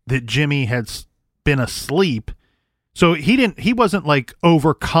that Jimmy had been asleep. So he wasn't like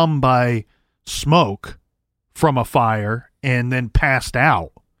overcome by smoke from a fire and then passed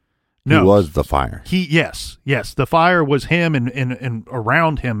out. No, he was the fire. Yes, the fire was him and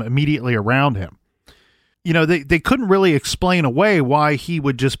around him, immediately around him. They couldn't really explain away why he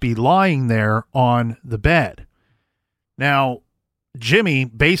would just be lying there on the bed. Now, Jimmy,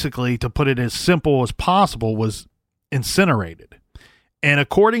 basically, to put it as simple as possible, was incinerated. And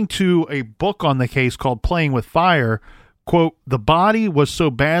according to a book on the case called Playing with Fire, quote, the body was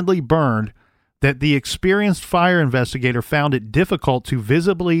so badly burned that the experienced fire investigator found it difficult to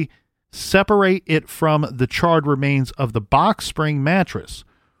visibly separate it from the charred remains of the box spring mattress.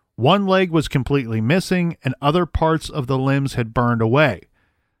 One leg was completely missing, and other parts of the limbs had burned away.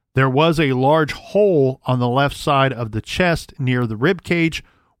 There was a large hole on the left side of the chest near the rib cage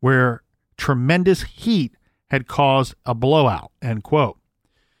where tremendous heat had caused a blowout, end quote.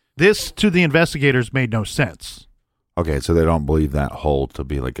 This, to the investigators, made no sense. Okay, so they don't believe that hole to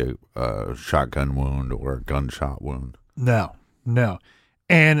be like a shotgun wound or a gunshot wound. No.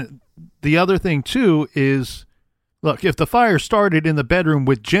 And the other thing, too, is Look, if the fire started in the bedroom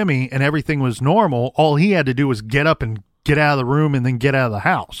with Jimmy and everything was normal, all he had to do was get up and get out of the room and then get out of the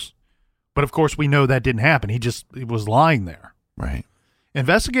house. But of course, we know that didn't happen. He was lying there. Right.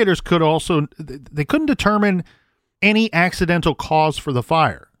 Investigators they couldn't determine any accidental cause for the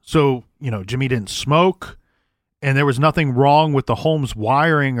fire. So, Jimmy didn't smoke, and there was nothing wrong with the home's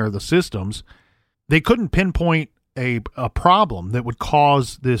wiring or the systems. They couldn't pinpoint a problem that would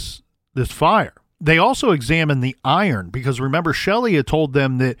cause this fire. They also examined the iron because, remember, Shelley had told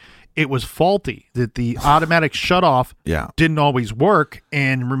them that it was faulty, that the automatic shutoff didn't always work.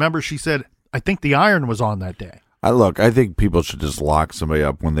 And remember, she said, I think the iron was on that day. I think people should just lock somebody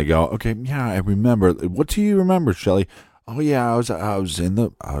up when they go, okay, yeah, I remember. What do you remember, Shelley? Oh yeah, I was in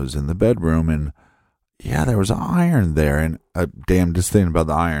the bedroom, and yeah, there was an iron there, and this thing about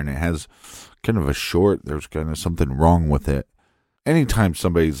the iron, it has kind of a short. There's kind of something wrong with it. Anytime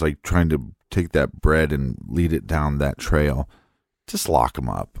somebody's like trying to take that bread and lead it down that trail, just lock them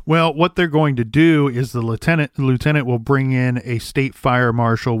up. Well, what they're going to do is the lieutenant will bring in a state fire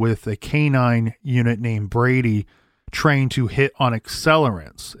marshal with a canine unit named Brady, trained to hit on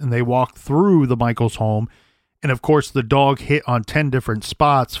accelerants, and they walk through the Michaels home. And of course, the dog hit on 10 different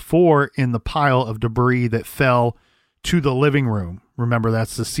spots, 4 in the pile of debris that fell to the living room. Remember,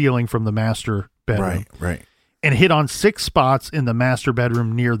 that's the ceiling from the master bedroom. Right. And hit on 6 spots in the master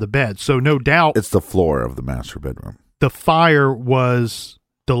bedroom near the bed. So no doubt it's the floor of the master bedroom. The fire was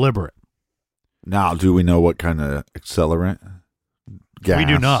deliberate. Now, do we know what kind of accelerant? Gas? We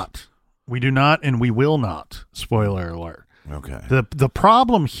do not. We do not, and we will not. Spoiler alert. Okay. The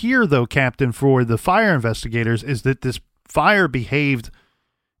problem here, though, Captain, for the fire investigators is that this fire behaved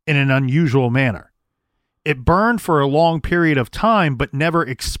in an unusual manner. It burned for a long period of time, but never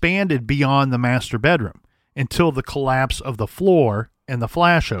expanded beyond the master bedroom until the collapse of the floor and the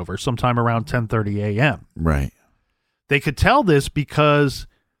flashover sometime around 10:30 a.m. Right. They could tell this because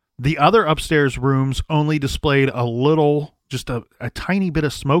the other upstairs rooms only displayed a little, just a tiny bit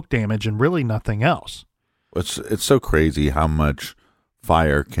of smoke damage and really nothing else. It's so crazy how much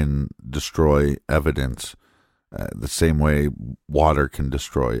fire can destroy evidence the same way water can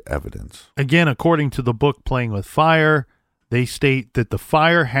destroy evidence. Again, according to the book Playing with Fire, they state that the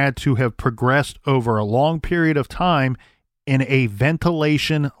fire had to have progressed over a long period of time in a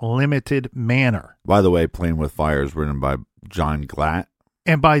ventilation-limited manner. By the way, Playing with Fire is written by John Glatt.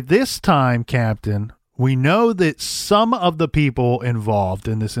 And by this time, Captain, we know that some of the people involved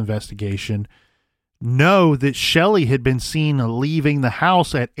in this investigation know that Shelley had been seen leaving the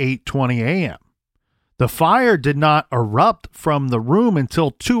house at 8:20 a.m. The fire did not erupt from the room until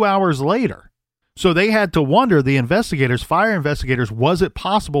 2 hours later. So they had to wonder, fire investigators, was it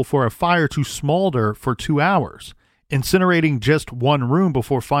possible for a fire to smolder for 2 hours, incinerating just one room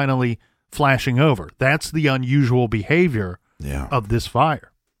before finally flashing over? That's the unusual behavior of this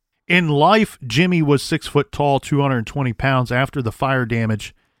fire. In life, Jimmy was 6 foot tall, 220 pounds. After the fire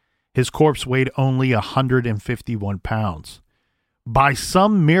damage, his corpse weighed only 151 pounds. By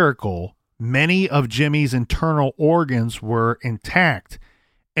some miracle, many of Jimmy's internal organs were intact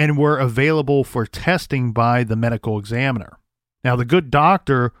and were available for testing by the medical examiner. Now, the good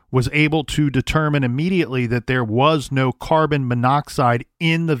doctor was able to determine immediately that there was no carbon monoxide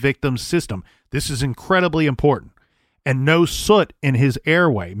in the victim's system. This is incredibly important. And no soot in his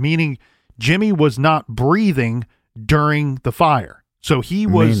airway, meaning Jimmy was not breathing during the fire. So he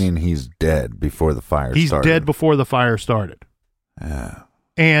was... Meaning he's dead before the fire started. He's dead before the fire started. Yeah.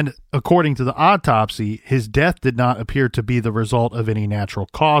 And according to the autopsy, his death did not appear to be the result of any natural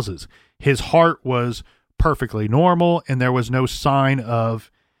causes. His heart was perfectly normal, and there was no sign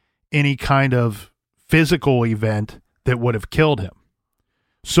of any kind of physical event that would have killed him.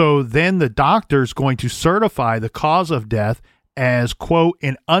 So then the doctor's going to certify the cause of death as, quote,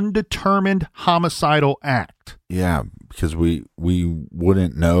 an undetermined homicidal act. Yeah, because we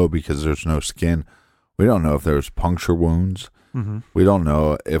wouldn't know because there's no skin. We don't know if there's puncture wounds. Mm-hmm. We don't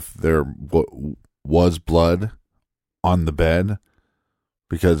know if there was blood on the bed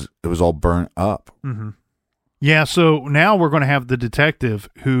because it was all burnt up. Mm-hmm. Yeah, so now we're going to have the detective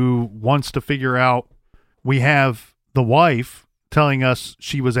who wants to figure out. We have the wife telling us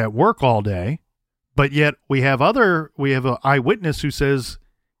she was at work all day, but yet we have an eyewitness who says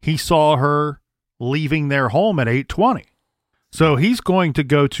he saw her leaving their home at 8:20. So he's going to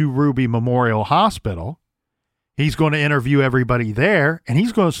go to Ruby Memorial Hospital. He's going to interview everybody there, and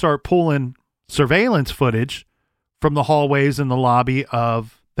he's going to start pulling surveillance footage from the hallways and the lobby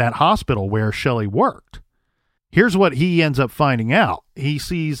of that hospital where Shelley worked. Here's what he ends up finding out. He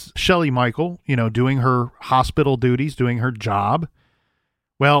sees Shelley Michael, doing her hospital duties, doing her job,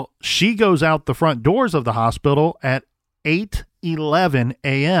 Well, she goes out the front doors of the hospital at 8:11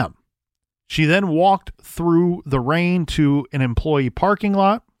 a.m. She then walked through the rain to an employee parking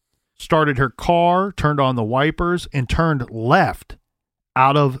lot, started her car, turned on the wipers, and turned left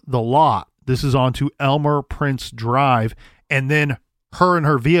out of the lot. This is onto Elmer Prince Drive, and then her and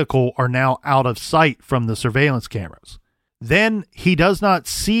her vehicle are now out of sight from the surveillance cameras. Then he does not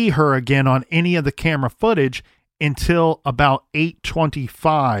see her again on any of the camera footage until about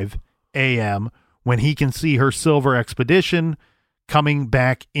 8:25 a.m. when he can see her silver Expedition coming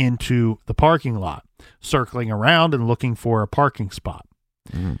back into the parking lot, circling around and looking for a parking spot.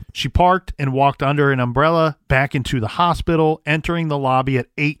 She parked and walked under an umbrella back into the hospital, entering the lobby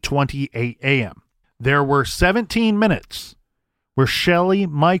at 8:28 a.m. There were 17 minutes where Shelly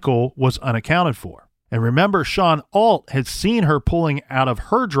Michael was unaccounted for. And remember, Sean Alt had seen her pulling out of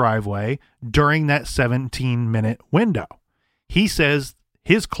her driveway during that 17-minute window. He says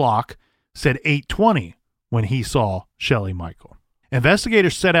his clock said 8:20 when he saw Shelly Michael.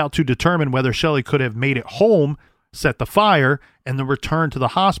 Investigators set out to determine whether Shelly could have made it home, set the fire, and then returned to the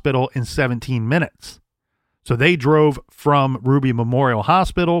hospital in 17 minutes. So they drove from Ruby Memorial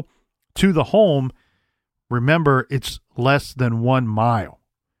Hospital to the home. Remember, it's less than 1 mile.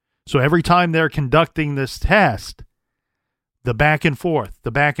 So every time they're conducting this test, the back and forth,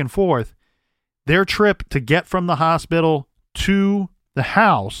 their trip to get from the hospital to the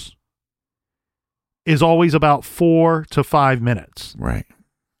house is always about 4 to 5 minutes. Right.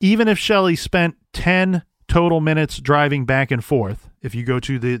 Even if Shelly spent 10 total minutes driving back and forth, if you go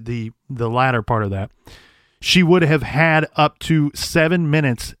to the latter part of that, she would have had up to 7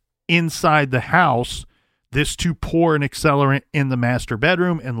 minutes inside the house, this to pour an accelerant in the master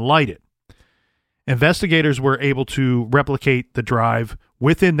bedroom and light it. Investigators were able to replicate the drive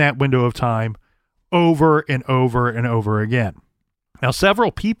within that window of time over and over and over again. Now,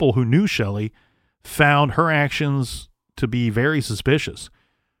 several people who knew Shelly found her actions to be very suspicious.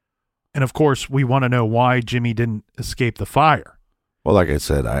 And of course, we want to know why Jimmy didn't escape the fire. Well, like I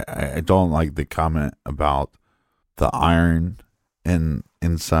said, I don't like the comment about the iron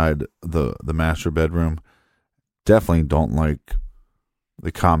inside the master bedroom. Definitely don't like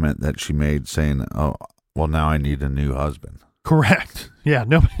the comment that she made saying, "Oh, well, now I need a new husband." Correct. Yeah,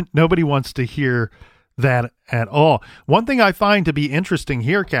 nobody wants to hear that at all. One thing I find to be interesting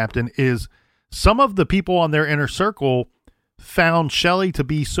here, Captain, is some of the people on their inner circle found Shelly to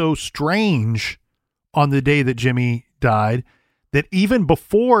be so strange on the day that Jimmy died that even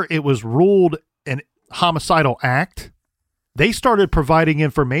before it was ruled an homicidal act, they started providing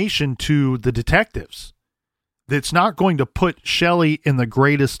information to the detectives that's not going to put Shelly in the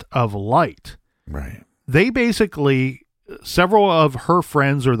greatest of light. Right. They basically, several of her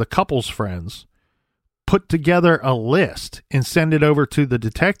friends or the couple's friends, put together a list and send it over to the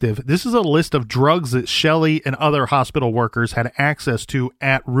detective. This is a list of drugs that Shelly and other hospital workers had access to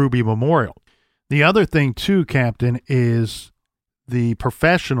at Ruby Memorial. The other thing too, Captain, is the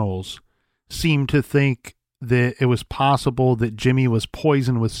professionals seem to think that it was possible that Jimmy was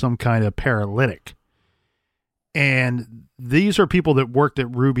poisoned with some kind of paralytic. And these are people that worked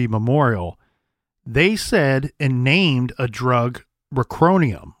at Ruby Memorial. They said and named a drug,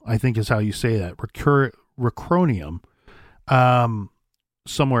 Racronium, I think is how you say that. Racronium.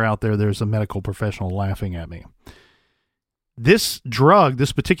 Somewhere out there's a medical professional laughing at me. This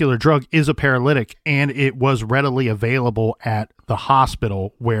particular drug is a paralytic, and it was readily available at the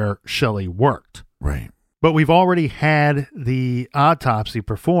hospital where Shelly worked. Right. But we've already had the autopsy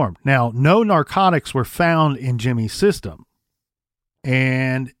performed. Now, no narcotics were found in Jimmy's system,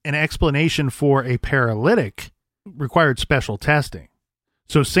 and an explanation for a paralytic required special testing.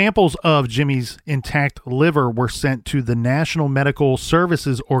 So samples of Jimmy's intact liver were sent to the National Medical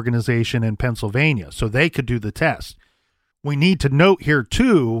Services Organization in Pennsylvania so they could do the test. We need to note here,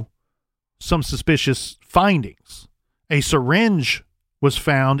 too, some suspicious findings. A syringe was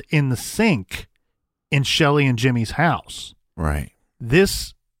found in the sink in Shelly and Jimmy's house. Right.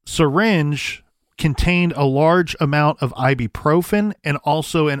 This syringe contained a large amount of ibuprofen and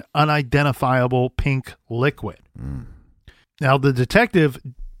also an unidentifiable pink liquid. Now, the detective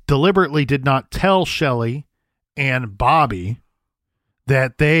deliberately did not tell Shelly and Bobby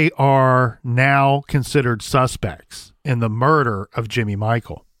that they are now considered suspects in the murder of Jimmy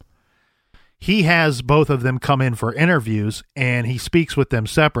Michael. He has both of them come in for interviews, and he speaks with them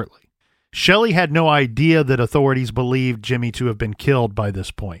separately. Shelly had no idea that authorities believed Jimmy to have been killed by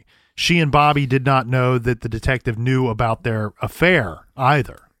this point. She and Bobby did not know that the detective knew about their affair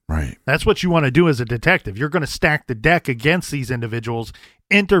either. Right. That's what you want to do as a detective. You're going to stack the deck against these individuals,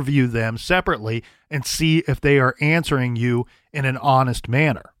 interview them separately, and see if they are answering you in an honest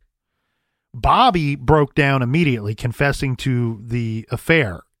manner. Bobby broke down immediately, confessing to the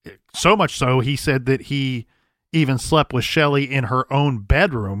affair. So much so, he said that he even slept with Shelley in her own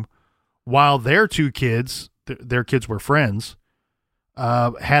bedroom while their two kids, their kids were friends,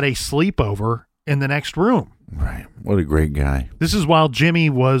 had a sleepover in the next room. Right. What a great guy. This is while Jimmy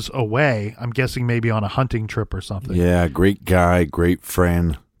was away. I'm guessing maybe on a hunting trip or something. Yeah, great guy, great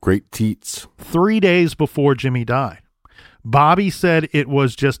friend, great teats. 3 days before Jimmy died, Bobby said it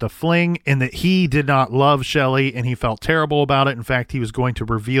was just a fling and that he did not love Shelley and he felt terrible about it. In fact, he was going to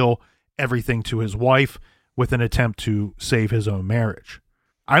reveal everything to his wife with an attempt to save his own marriage.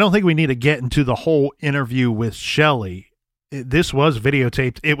 I don't think we need to get into the whole interview with Shelley. This was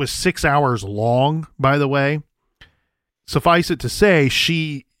videotaped. It was 6 hours long, by the way. Suffice it to say,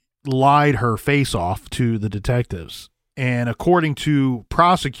 she lied her face off to the detectives. And according to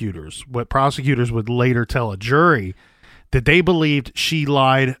prosecutors, what prosecutors would later tell a jury, that they believed she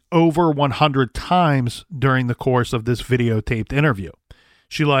lied over 100 times during the course of this videotaped interview.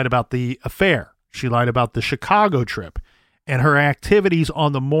 She lied about the affair. She lied about the Chicago trip and her activities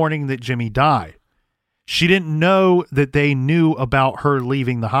on the morning that Jimmy died. She didn't know that they knew about her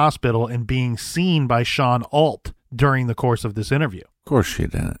leaving the hospital and being seen by Sean Alt during the course of this interview. Of course she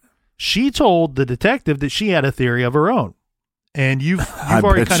didn't. She told the detective that she had a theory of her own. And you've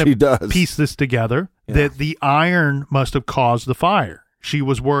already kind of pieced this together, that the iron must have caused the fire. She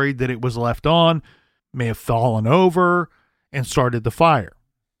was worried that it was left on, may have fallen over, and started the fire.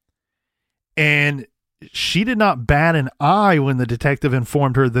 And she did not bat an eye when the detective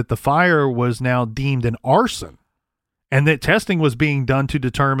informed her that the fire was now deemed an arson and that testing was being done to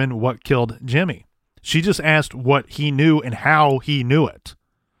determine what killed Jimmy. She just asked what he knew and how he knew it.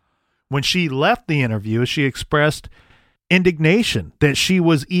 When she left the interview, she expressed indignation that she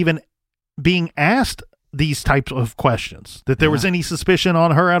was even being asked these types of questions, that there was any suspicion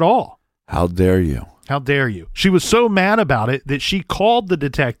on her at all. How dare you? How dare you? She was so mad about it that she called the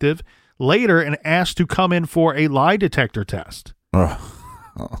detective later and asked to come in for a lie detector test. Yeah,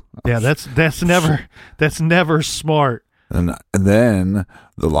 that's never smart. And then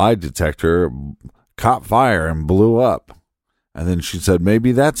the lie detector caught fire and blew up. And then she said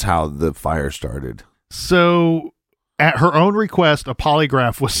maybe that's how the fire started. So at her own request, a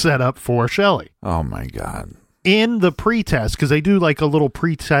polygraph was set up for Shelley. Oh, my God. In the pretest, because they do like a little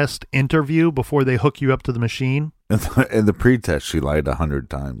pretest interview before they hook you up to the machine. In the pretest, she lied 100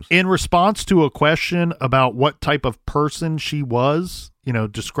 times. In response to a question about what type of person she was,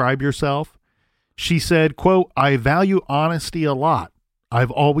 describe yourself, she said, quote, "I value honesty a lot.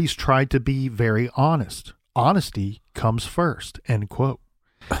 I've always tried to be very honest. Honesty comes first," end quote.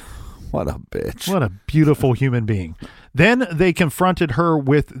 What a bitch. What a beautiful human being. Then they confronted her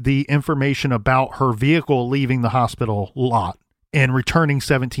with the information about her vehicle leaving the hospital lot and returning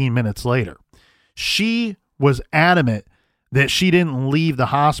 17 minutes later. She was adamant that she didn't leave the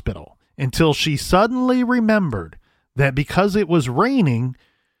hospital until she suddenly remembered that because it was raining,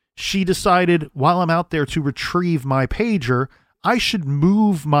 she decided, while I'm out there to retrieve my pager, I should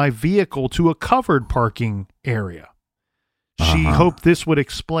move my vehicle to a covered parking area. She hoped this would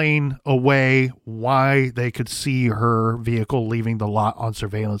explain away why they could see her vehicle leaving the lot on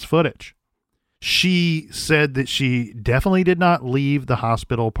surveillance footage. She said that she definitely did not leave the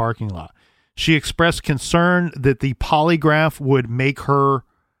hospital parking lot. She expressed concern that the polygraph would make her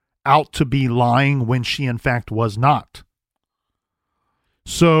out to be lying when she in fact was not.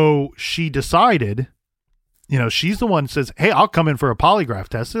 So she decided, she's the one who says, "Hey, I'll come in for a polygraph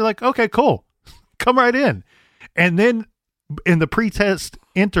test." They're like, "Okay, cool. Come right in." And then in the pretest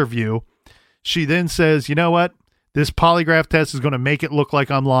interview, she then says, "You know what? This polygraph test is going to make it look like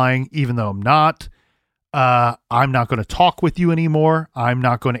I'm lying, even though I'm not. I'm not going to talk with you anymore. I'm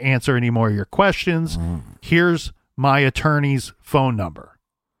not going to answer any more of your questions. Here's my attorney's phone number."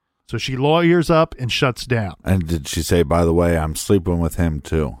 So she lawyers up and shuts down. And did she say, by the way, I'm sleeping with him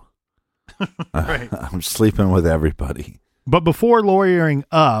too? Right. I'm sleeping with everybody. But before lawyering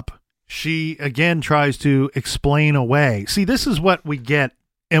up, she again tries to explain away. See, this is what we get,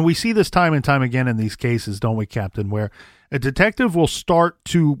 and we see this time and time again in these cases, don't we, Captain, where a detective will start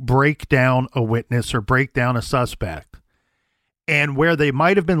to break down a witness or break down a suspect. And where they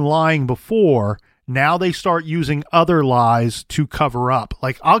might have been lying before, now they start using other lies to cover up.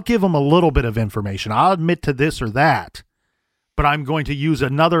 Like, I'll give them a little bit of information. I'll admit to this or that, but I'm going to use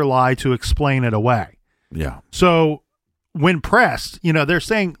another lie to explain it away. Yeah. So when pressed, they're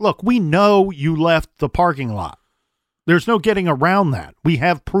saying, look, we know you left the parking lot. There's no getting around that. We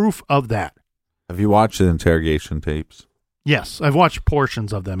have proof of that. Have you watched the interrogation tapes? Yes, I've watched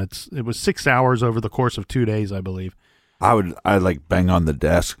portions of them. It was 6 hours over the course of 2 days, I believe. I'd like bang on the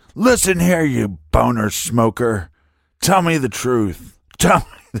desk. Listen here, you boner smoker. Tell me the truth. Tell me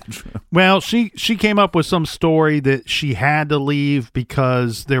the truth. Well, she came up with some story that she had to leave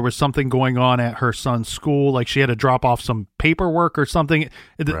because there was something going on at her son's school. Like she had to drop off some paperwork or something.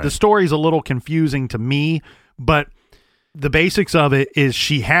 The story's a little confusing to me, but the basics of it is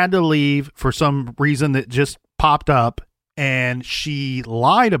she had to leave for some reason that just popped up, and she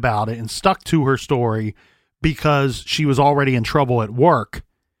lied about it and stuck to her story because she was already in trouble at work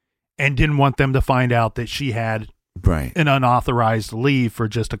and didn't want them to find out that she had an unauthorized leave for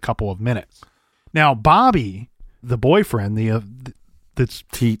just a couple of minutes. Now, Bobby, the boyfriend, that's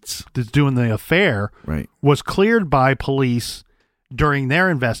doing the affair, was cleared by police during their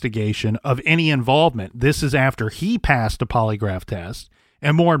investigation of any involvement. This is after he passed a polygraph test.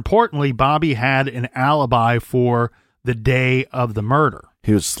 And more importantly, Bobby had an alibi for the day of the murder.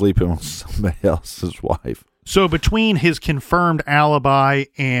 He was sleeping with somebody else's wife. So between his confirmed alibi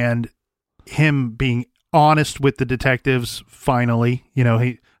and him being honest with the detectives, finally, he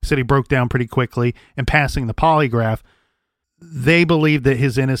said he broke down pretty quickly, and passing the polygraph, they believed that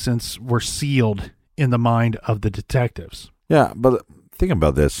his innocence were sealed in the mind of the detectives. Yeah, but think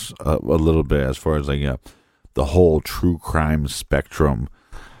about this a little bit as far as the whole true crime spectrum.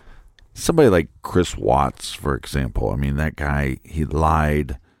 Somebody like Chris Watts, for example. I mean, that guy, he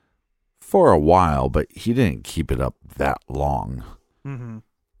lied for a while, but he didn't keep it up that long. Mm-hmm.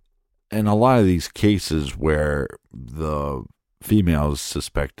 And a lot of these cases where the female is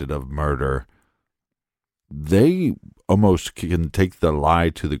suspected of murder, they almost can take the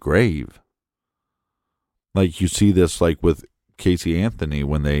lie to the grave. Like you see this like with Casey Anthony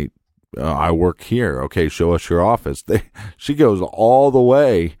when they, I work here. Okay, show us your office. She goes all the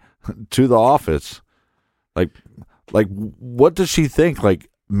way to the office. Like what does she think? Like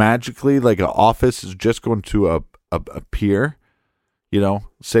magically, like an office is just going to appear?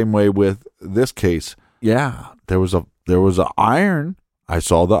 Same way with this case. Yeah, there was a iron. I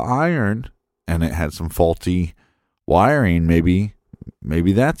saw the iron, and it had some faulty wiring. Maybe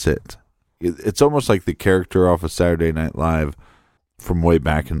that's it. It's almost like the character off of Saturday Night Live from way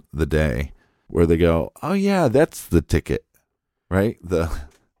back in the day, where they go, "Oh yeah, that's the ticket," right?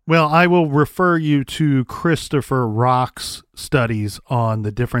 Well, I will refer you to Christopher Rock's studies on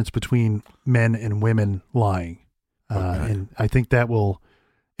the difference between men and women lying. And I think that will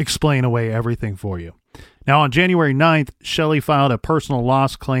explain away everything for you. Now, on January 9th, Shelley filed a personal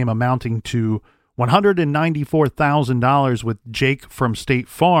loss claim amounting to $194,000 with Jake from State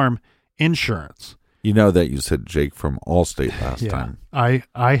Farm Insurance. You know that you said Jake from Allstate last time. I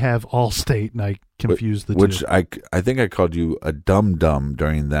have Allstate, and I confused the two. Which I think I called you a dum-dum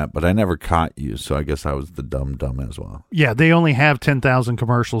during that, but I never caught you, so I guess I was the dum-dum as well. Yeah, they only have 10,000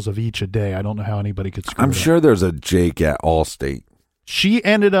 commercials of each a day. I don't know how anybody could screw I'm sure there's a Jake at Allstate. She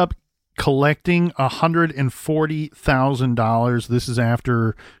ended up collecting $140,000. This is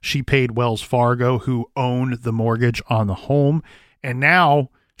after she paid Wells Fargo, who owned the mortgage on the home, and now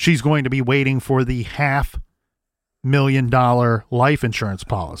she's going to be waiting for the $500,000 life insurance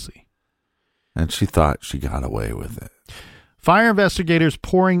policy. And she thought she got away with it. Fire investigators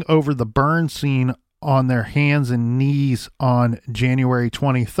poring over the burn scene on their hands and knees on January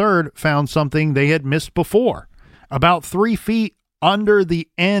 23rd found something they had missed before. About 3 feet under the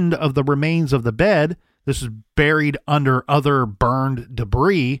end of the remains of the bed, this is buried under other burned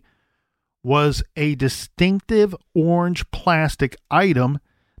debris, was a distinctive orange plastic item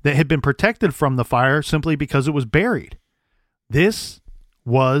that had been protected from the fire simply because it was buried. This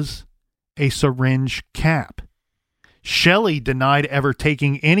was a syringe cap. Shelley denied ever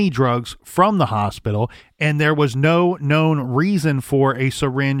taking any drugs from the hospital, and there was no known reason for a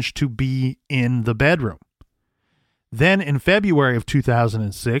syringe to be in the bedroom. Then in February of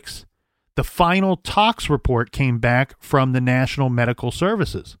 2006, the final tox report came back from the National Medical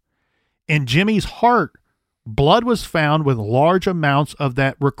Services. In Jimmy's heart, blood was found with large amounts of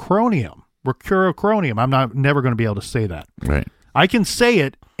that recurochronium. I'm never going to be able to say that. Right. I can say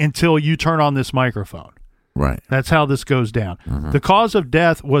it until you turn on this microphone. Right. That's how this goes down. Mm-hmm. The cause of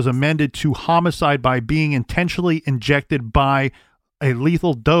death was amended to homicide by being intentionally injected by a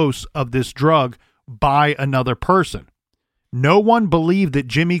lethal dose of this drug by another person. No one believed that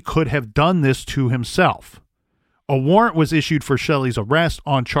Jimmy could have done this to himself. A warrant was issued for Shelley's arrest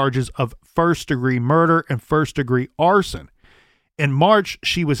on charges of first-degree murder and first-degree arson. In March,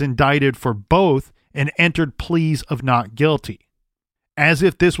 she was indicted for both and entered pleas of not guilty. As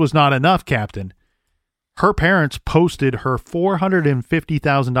if this was not enough, Captain, her parents posted her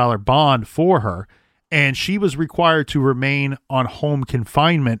 $450,000 bond for her, and she was required to remain on home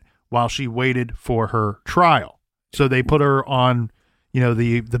confinement while she waited for her trial. So they put her on,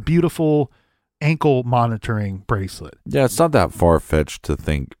 the beautiful ankle monitoring bracelet. Yeah, it's not that far-fetched to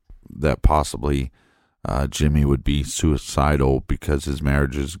think that possibly Jimmy would be suicidal because his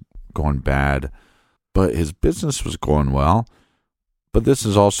marriage is going bad, but his business was going well. But this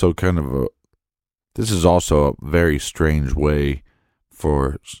is also a very strange way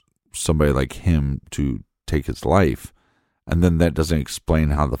for somebody like him to take his life. And then that doesn't explain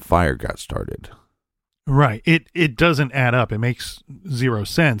how the fire got started. Right. It doesn't add up. It makes zero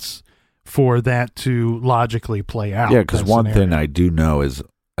sense for that to logically play out. Yeah, because one thing I do know is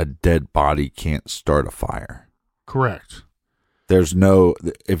a dead body can't start a fire. Correct.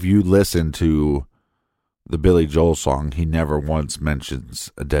 If you listen to the Billy Joel song, he never once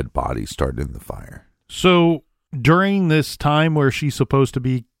mentions a dead body starting the fire. So during this time where she's supposed to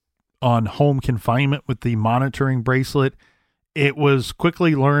be on home confinement with the monitoring bracelet, it was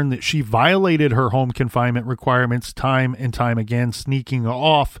quickly learned that she violated her home confinement requirements time and time again, sneaking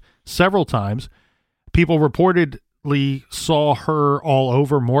off several times. People reportedly saw her all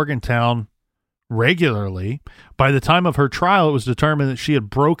over Morgantown regularly. By the time of her trial, it was determined that she had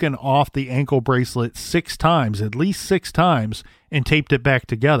broken off the ankle bracelet at least six times, and taped it back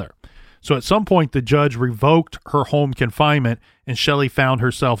together. So at some point, the judge revoked her home confinement, and Shelley found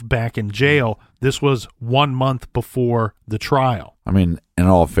herself back in jail. This was 1 month before the trial. I mean, in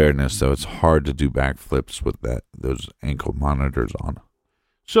all fairness, though, it's hard to do backflips with those ankle monitors on.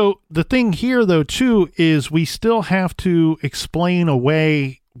 So the thing here, though, too, is we still have to explain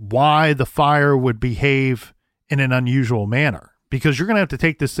away why the fire would behave in an unusual manner, because you're going to have to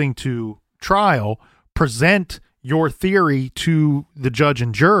take this thing to trial, present your theory to the judge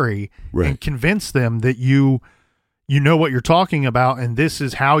and jury, right, and convince them that you know what you're talking about, and this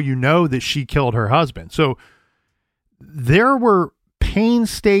is how you know that she killed her husband. So there were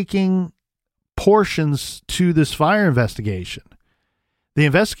painstaking portions to this fire investigation. The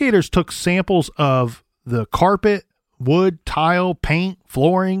investigators took samples of the carpet, wood, tile, paint,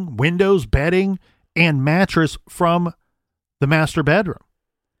 flooring, windows, bedding, and mattress from the master bedroom.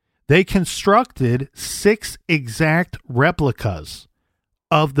 They constructed 6 exact replicas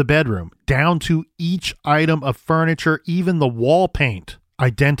of the bedroom, down to each item of furniture, even the wall paint,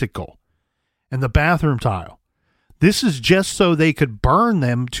 identical, and the bathroom tile. This is just so they could burn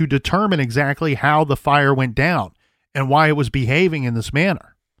them to determine exactly how the fire went down and why it was behaving in this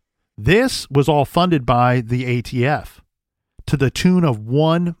manner. This was all funded by the ATF to the tune of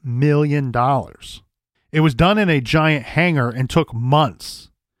 $1 million. It was done in a giant hangar and took months.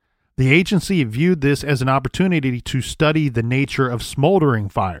 The agency viewed this as an opportunity to study the nature of smoldering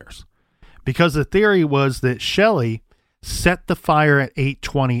fires, because the theory was that Shelley set the fire at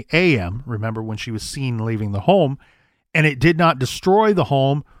 8:20 a.m., remember when she was seen leaving the home, and it did not destroy the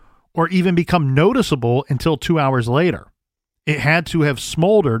home or even become noticeable until 2 hours later. It had to have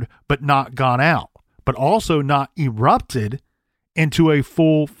smoldered but not gone out, but also not erupted into a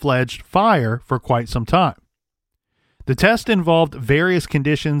full-fledged fire for quite some time. The test involved various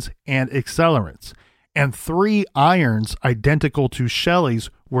conditions and accelerants, and 3 irons identical to Shelley's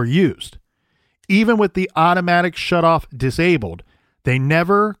were used. Even with the automatic shutoff disabled, the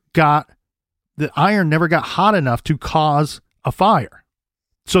iron never got hot enough to cause a fire.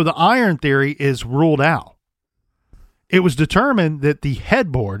 So the iron theory is ruled out. It was determined that the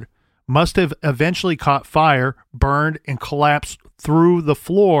headboard must have eventually caught fire, burned, and collapsed through the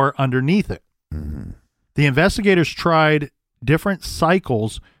floor underneath it. Mm-hmm. The investigators tried different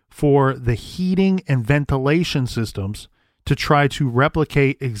cycles for the heating and ventilation systems to try to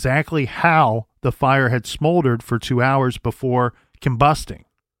replicate exactly how the fire had smoldered for 2 hours before combusting.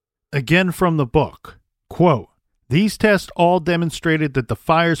 Again from the book, quote, "These tests all demonstrated that the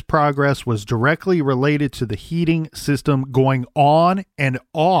fire's progress was directly related to the heating system going on and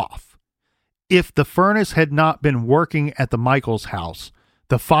off. If the furnace had not been working at the Michaels house,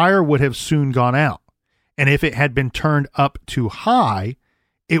 the fire would have soon gone out. And if it had been turned up too high,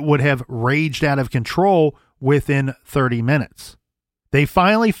 it would have raged out of control within 30 minutes. They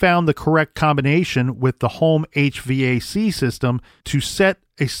finally found the correct combination with the home HVAC system to set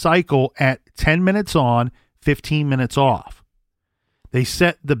a cycle at 10 minutes on, 15 minutes off. They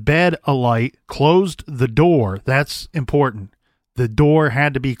set the bed alight, closed the door. That's important. The door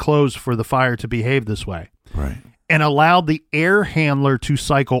had to be closed for the fire to behave this way. Right. And allowed the air handler to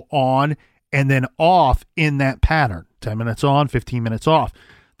cycle on and then off in that pattern. 10 minutes on, 15 minutes off.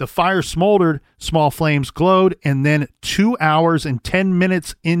 The fire smoldered, small flames glowed, and then 2 hours and 10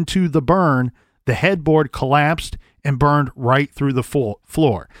 minutes into the burn, the headboard collapsed and burned right through the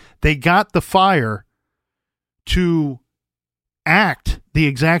floor. They got the fire to act the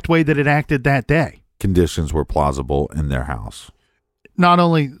exact way that it acted that day. Conditions were plausible in their house. Not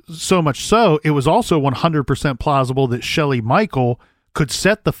only so much so, it was also 100% plausible that Shelley Michael could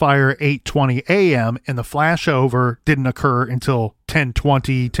set the fire at 8:20 a.m. and the flashover didn't occur until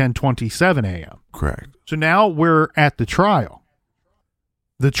 10:20, 10:27 a.m. Correct. So now we're at the trial.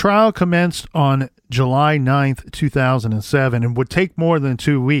 The trial commenced on July 9th, 2007, and would take more than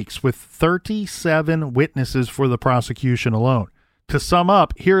 2 weeks, with 37 witnesses for the prosecution alone. To sum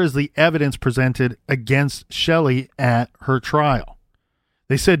up, here is the evidence presented against Shelley at her trial.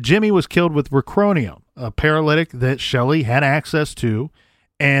 They said Jimmy was killed with rocronium, a paralytic that Shelley had access to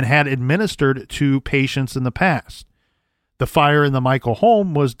and had administered to patients in the past. The fire in the Michael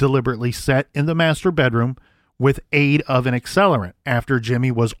home was deliberately set in the master bedroom with aid of an accelerant after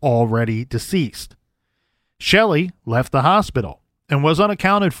Jimmy was already deceased. Shelley left the hospital and was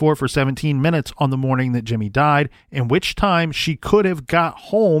unaccounted for 17 minutes on the morning that Jimmy died, in which time she could have got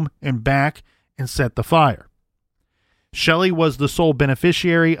home and back and set the fire. Shelley was the sole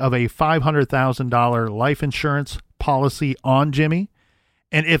beneficiary of a $500,000 life insurance policy on Jimmy,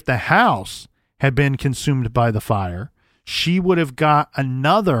 and if the house had been consumed by the fire, she would have got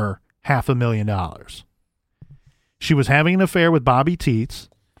another $500,000. She was having an affair with Bobby Teets.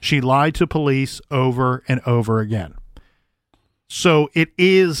 She lied to police over and over again. So it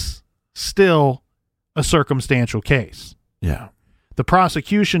is still a circumstantial case. Yeah. The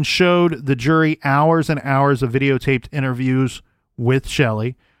prosecution showed the jury hours and hours of videotaped interviews with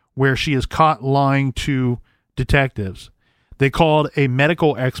Shelley where she is caught lying to detectives. They called a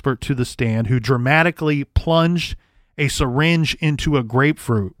medical expert to the stand who dramatically plunged a syringe into a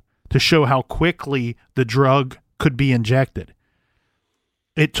grapefruit to show how quickly the drug could be injected.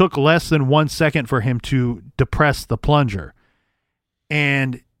 It took less than 1 second for him to depress the plunger.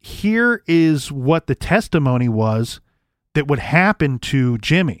 And here is what the testimony was that would happen to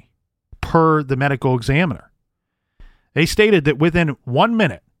Jimmy per the medical examiner. They stated that within 1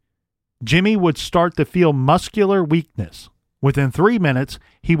 minute, Jimmy would start to feel muscular weakness. Within 3 minutes,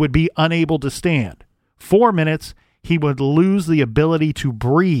 he would be unable to stand. 4 minutes, he would lose the ability to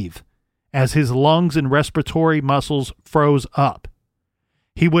breathe as his lungs and respiratory muscles froze up.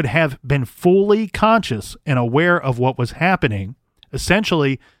 He would have been fully conscious and aware of what was happening,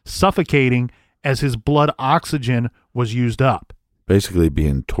 essentially suffocating as his blood oxygen was used up. Basically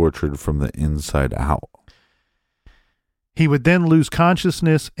being tortured from the inside out. He would then lose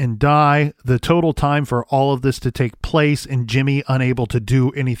consciousness and die. The total time for all of this to take place and Jimmy unable to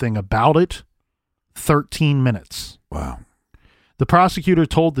do anything about it, 13 minutes. Wow. The prosecutor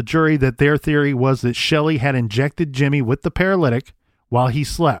told the jury that their theory was that Shelley had injected Jimmy with the paralytic while he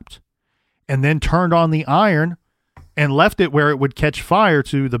slept and then turned on the iron and left it where it would catch fire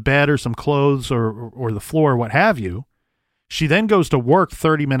to the bed or some clothes or the floor, what have you. She then goes to work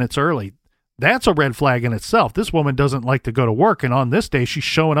 30 minutes early. That's a red flag in itself. This woman doesn't like to go to work, and on this day, she's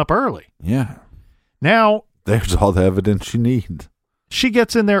showing up early. Yeah. Now, there's all the evidence you need. She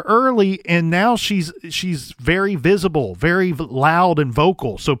gets in there early, and now she's very visible, very loud and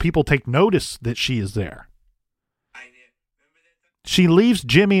vocal, so people take notice that she is there. She leaves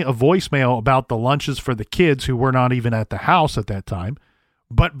Jimmy a voicemail about the lunches for the kids who were not even at the house at that time.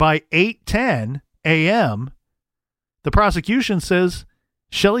 But by 8:10 a.m., the prosecution says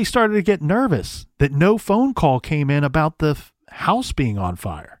Shelley started to get nervous that no phone call came in about the house being on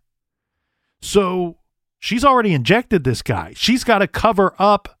fire. So she's already injected this guy. She's got to cover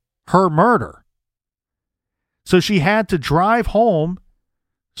up her murder. So she had to drive home,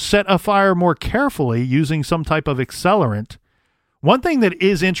 set a fire more carefully using some type of accelerant. One thing that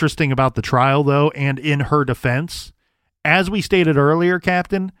is interesting about the trial, though, and in her defense, as we stated earlier,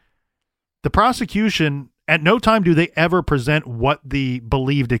 Captain, the prosecution, at no time do they ever present what the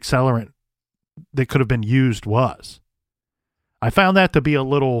believed accelerant that could have been used was. I found that to be a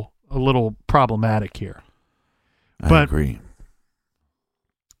little problematic here. I agree.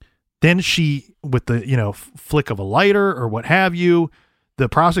 Then she, with the flick of a lighter or what have you, the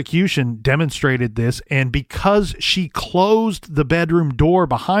prosecution demonstrated this, and because she closed the bedroom door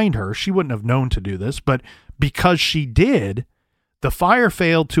behind her, she wouldn't have known to do this, but because she did, the fire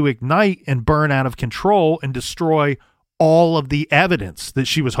failed to ignite and burn out of control and destroy all of the evidence that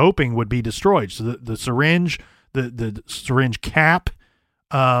she was hoping would be destroyed. So the syringe, the syringe cap,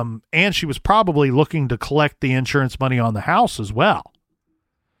 and she was probably looking to collect the insurance money on the house as well.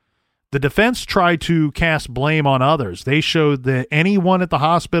 The defense tried to cast blame on others. They showed that anyone at the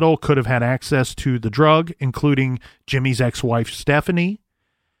hospital could have had access to the drug, including Jimmy's ex-wife, Stephanie.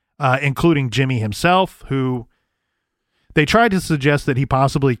 including Jimmy himself, who they tried to suggest that he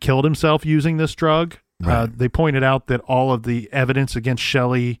possibly killed himself using this drug. Right. They pointed out that all of the evidence against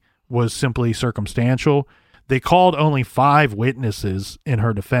Shelley was simply circumstantial. They called only 5 witnesses in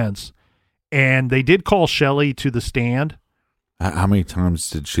her defense, and they did call Shelley to the stand. How many times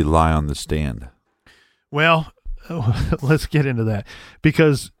did she lie on the stand? Well, let's get into that,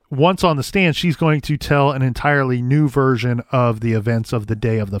 because once on the stand, she's going to tell an entirely new version of the events of the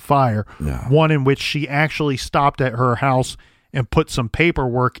day of the fire, one in which she actually stopped at her house and put some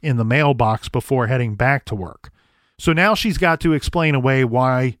paperwork in the mailbox before heading back to work. So now she's got to explain away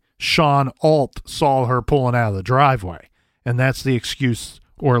why Sean Alt saw her pulling out of the driveway, and that's the excuse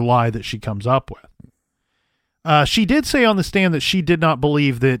or lie that she comes up with. She did say on the stand that she did not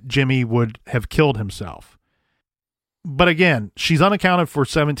believe that Jimmy would have killed himself. But again, she's unaccounted for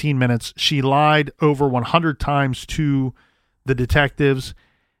 17 minutes. She lied over 100 times to the detectives.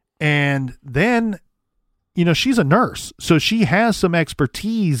 And then, she's a nurse, so she has some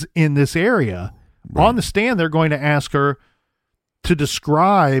expertise in this area. Right. On the stand, they're going to ask her to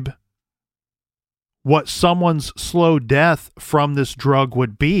describe what someone's slow death from this drug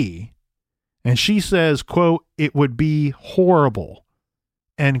would be. And she says, quote, "It would be horrible,"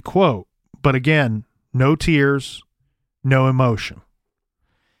 end quote. But again, no tears, no emotion.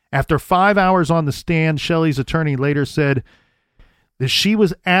 After 5 hours on the stand, Shelley's attorney later said that she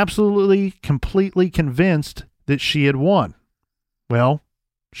was absolutely, completely convinced that she had won. Well,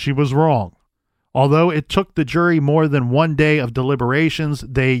 she was wrong. Although it took the jury more than 1 day of deliberations,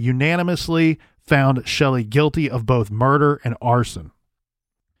 they unanimously found Shelley guilty of both murder and arson.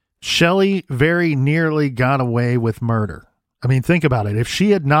 Shelley very nearly got away with murder. I mean, think about it. If she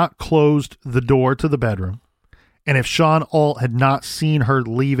had not closed the door to the bedroom, and if Sean Alt had not seen her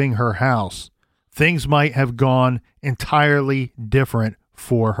leaving her house, things might have gone entirely different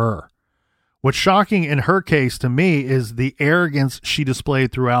for her. What's shocking in her case to me is the arrogance she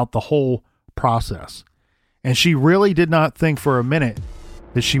displayed throughout the whole process. And she really did not think for a minute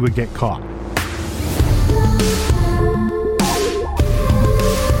that she would get caught.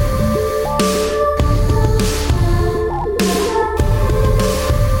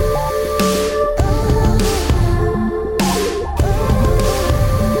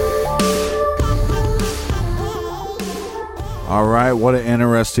 All right, what an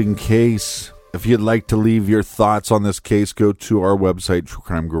interesting case. If you'd like to leave your thoughts on this case, go to our website,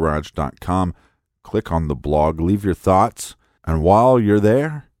 truecrimegarage.com. Click on the blog, leave your thoughts. And while you're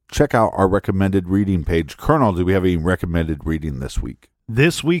there, check out our recommended reading page. Colonel, do we have any recommended reading this week?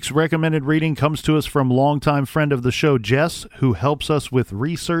 This week's recommended reading comes to us from longtime friend of the show, Jess, who helps us with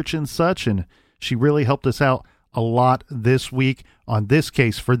research and such, and she really helped us out a lot this week on this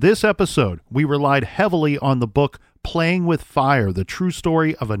case. For this episode, we relied heavily on the book Playing with Fire, the true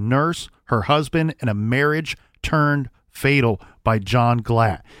story of a nurse, her husband, and a marriage turned fatal by John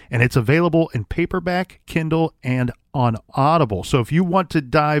Glatt. And it's available in paperback, Kindle, and on Audible. So if you want to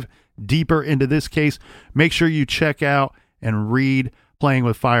dive deeper into this case, make sure you check out and read Playing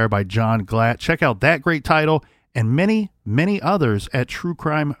with Fire by John Glatt. Check out that great title and many, many others at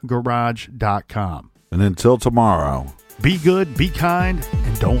truecrimegarage.com. And until tomorrow, be good, be kind,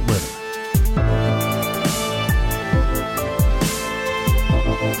 and don't litter.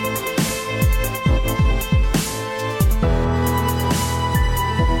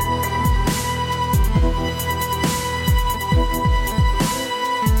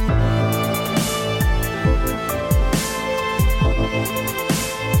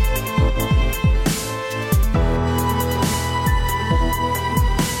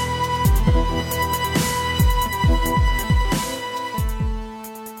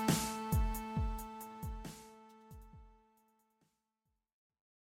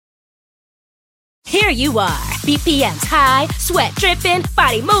 Here you are, BPMs high, sweat dripping,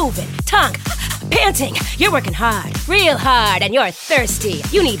 body moving, tongue panting. You're working hard, real hard, and you're thirsty.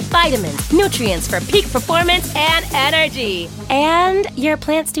 You need vitamins, nutrients for peak performance and energy. And your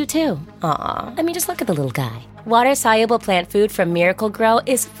plants do too. Aw, I mean, just look at the little guy. Water-soluble plant food from Miracle-Gro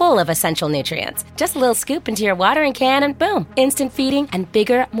is full of essential nutrients. Just a little scoop into your watering can and boom, instant feeding and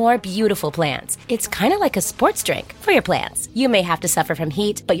bigger, more beautiful plants. It's kind of like a sports drink for your plants. You may have to suffer from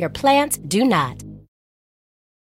heat, but your plants do not.